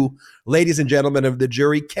you, ladies and gentlemen of the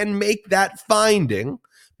jury, can make that finding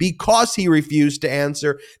because he refused to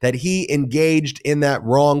answer that he engaged in that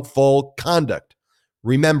wrongful conduct.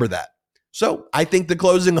 Remember that. So I think the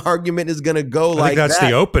closing argument is going to go like that. I think that's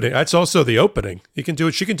the opening. That's also the opening. You can do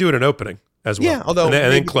it. She can do it in opening as well. Yeah, although and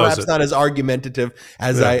then close perhaps not as argumentative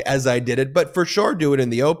as I did it, but for sure do it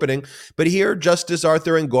in the opening. But here, Justice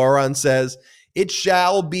Arthur Engoron says, "It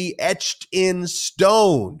shall be etched in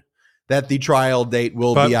stone that the trial date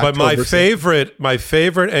will be October." But my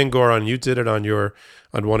favorite Engoron, you did it on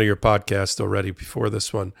one of your podcasts already before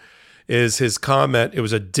this one, is his comment. It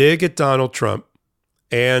was a dig at Donald Trump.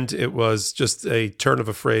 And it was just a turn of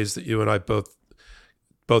a phrase that you and I both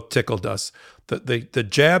tickled us. The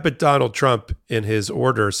jab at Donald Trump in his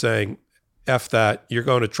order saying, F that, you're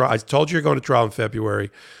going to trial. I told you you're going to trial in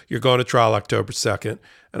February. You're going to trial October 2nd.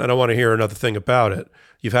 And I don't want to hear another thing about it.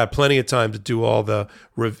 You've had plenty of time to do all the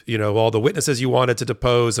witnesses you wanted to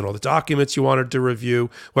depose and all the documents you wanted to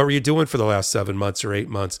review. What were you doing for the last 7 months or 8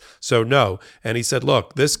 months? So no. And he said,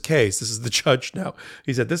 look, this is the judge now.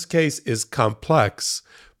 He said, this case is complex,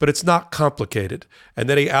 but it's not complicated. And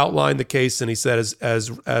then he outlined the case and he said,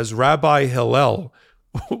 as Rabbi Hillel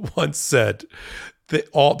once said,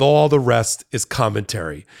 all the rest is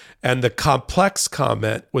commentary. And the complex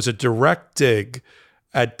comment was a direct dig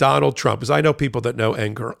at Donald Trump, because I know people that know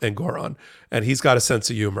Engoron, and he's got a sense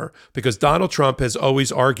of humor, because Donald Trump has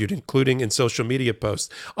always argued, including in social media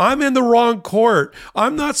posts, I'm in the wrong court.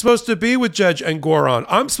 I'm not supposed to be with Judge Engoron.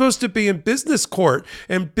 I'm supposed to be in business court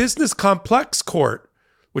and business complex court,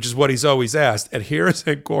 which is what he's always asked. And here is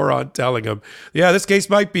Engoron telling him, yeah, this case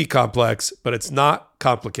might be complex, but it's not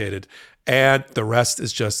complicated. And the rest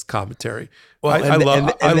is just commentary. Well,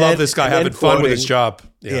 I love this guy having fun with his job.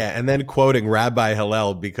 Yeah, and then quoting Rabbi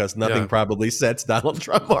Hillel, because nothing probably sets Donald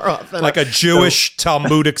Trump more often. Like a Jewish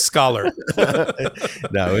Talmudic scholar.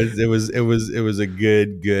 No, it was a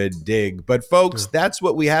good dig. But folks, that's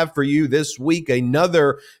what we have for you this week.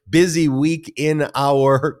 Another busy week in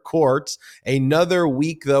our courts. Another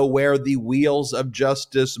week, though, where the wheels of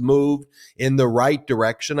justice moved in the right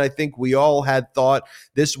direction. I think we all had thought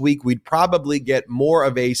this week we'd probably get more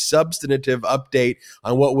of a substantive update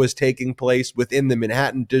on what was taking place within the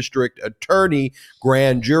Manhattan District Attorney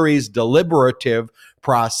grand jury's deliberative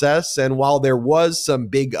process. And while there was some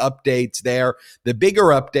big updates there, the bigger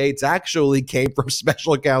updates actually came from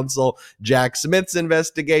special counsel Jack Smith's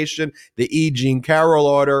investigation, the E. Jean Carroll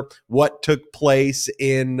order, what took place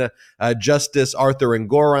in Justice Arthur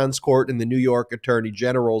Engoron's court in the New York Attorney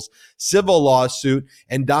General's civil lawsuit,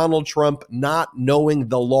 and Donald Trump not knowing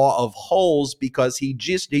the law of holes because he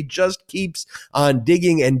just keeps on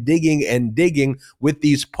digging and digging and digging with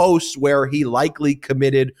these posts where he likely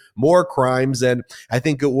committed more crimes. And I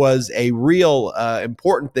think it was a real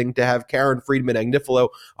important thing to have Karen Friedman Agnifilo,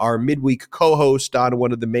 our midweek co-host on,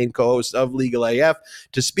 one of the main co-hosts of Legal AF,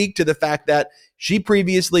 to speak to the fact that she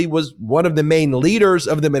previously was one of the main leaders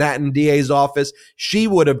of the Manhattan DA's office. She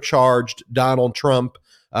would have charged Donald Trump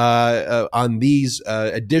on these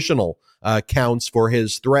additional counts for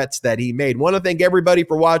his threats that he made. Want to thank everybody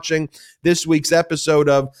for watching this week's episode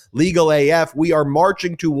of Legal AF. We are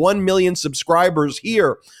marching to 1 million subscribers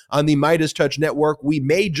here on the Midas Touch Network. We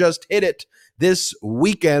may just hit it this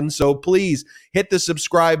weekend, so please hit the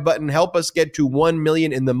subscribe button. Help us get to 1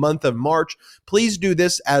 million in the month of March. Please do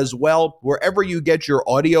this as well wherever you get your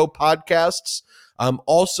audio podcasts.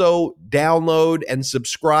 Also, download and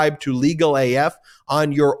subscribe to Legal AF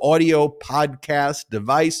on your audio podcast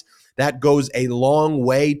device. That goes a long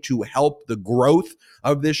way to help the growth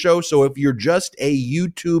of this show. So if you're just a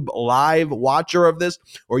YouTube live watcher of this,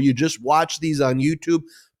 or you just watch these on YouTube,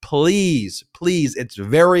 please, it's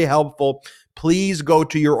very helpful. Please go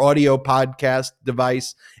to your audio podcast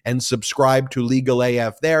device and subscribe to Legal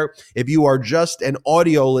AF there. If you are just an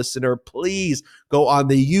audio listener, please go on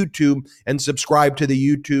the YouTube and subscribe to the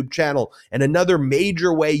YouTube channel. And another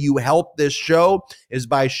major way you help this show is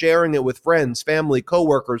by sharing it with friends, family,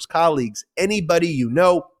 coworkers, colleagues, anybody you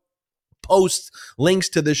know. Post links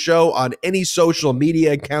to the show on any social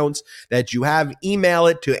media accounts that you have. Email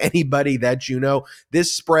it to anybody that you know.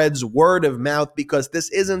 This spreads word of mouth because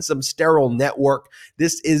this isn't some sterile network.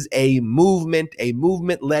 This is a movement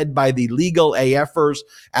led by the legal AFers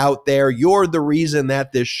out there. You're the reason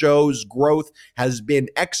that this show's growth has been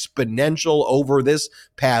exponential over this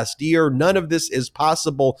past year. None of this is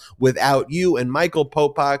possible without you. And Michael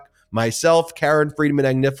Popak, myself, Karen Friedman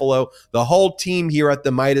Agnifilo, the whole team here at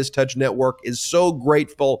the Midas Touch Network is so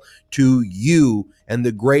grateful to you and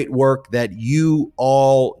the great work that you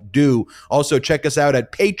all do. Also, check us out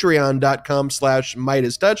at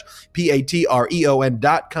patreon.com/MeidasTouch,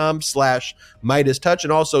 patreon.com/MeidasTouch,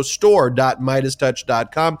 and also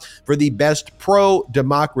store.MeidasTouch.com for the best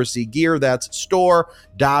pro-democracy gear. That's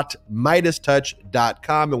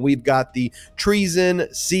store.MeidasTouch.com. And we've got the treason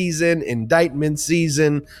season, indictment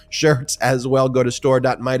season shirts as well. Go to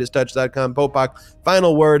store.MeidasTouch.com. Popok,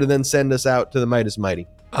 final word, and then send us out to the Meidas Mighty.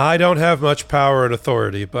 I don't have much power and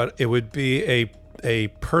authority, but it would be a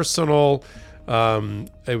personal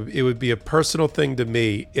it would be a personal thing to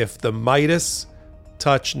me if the Meidas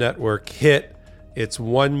Touch Network hit its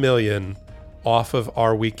 1 million off of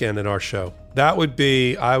our weekend and our show. That would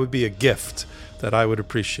be a gift that I would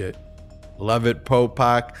appreciate. Love it,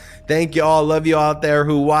 Popok. Thank you all. Love you out there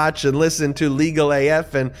who watch and listen to Legal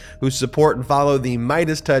AF and who support and follow the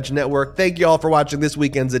Meidas Touch Network. Thank you all for watching this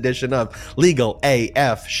weekend's edition of Legal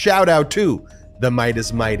AF. Shout out to the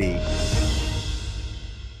Meidas Mighty.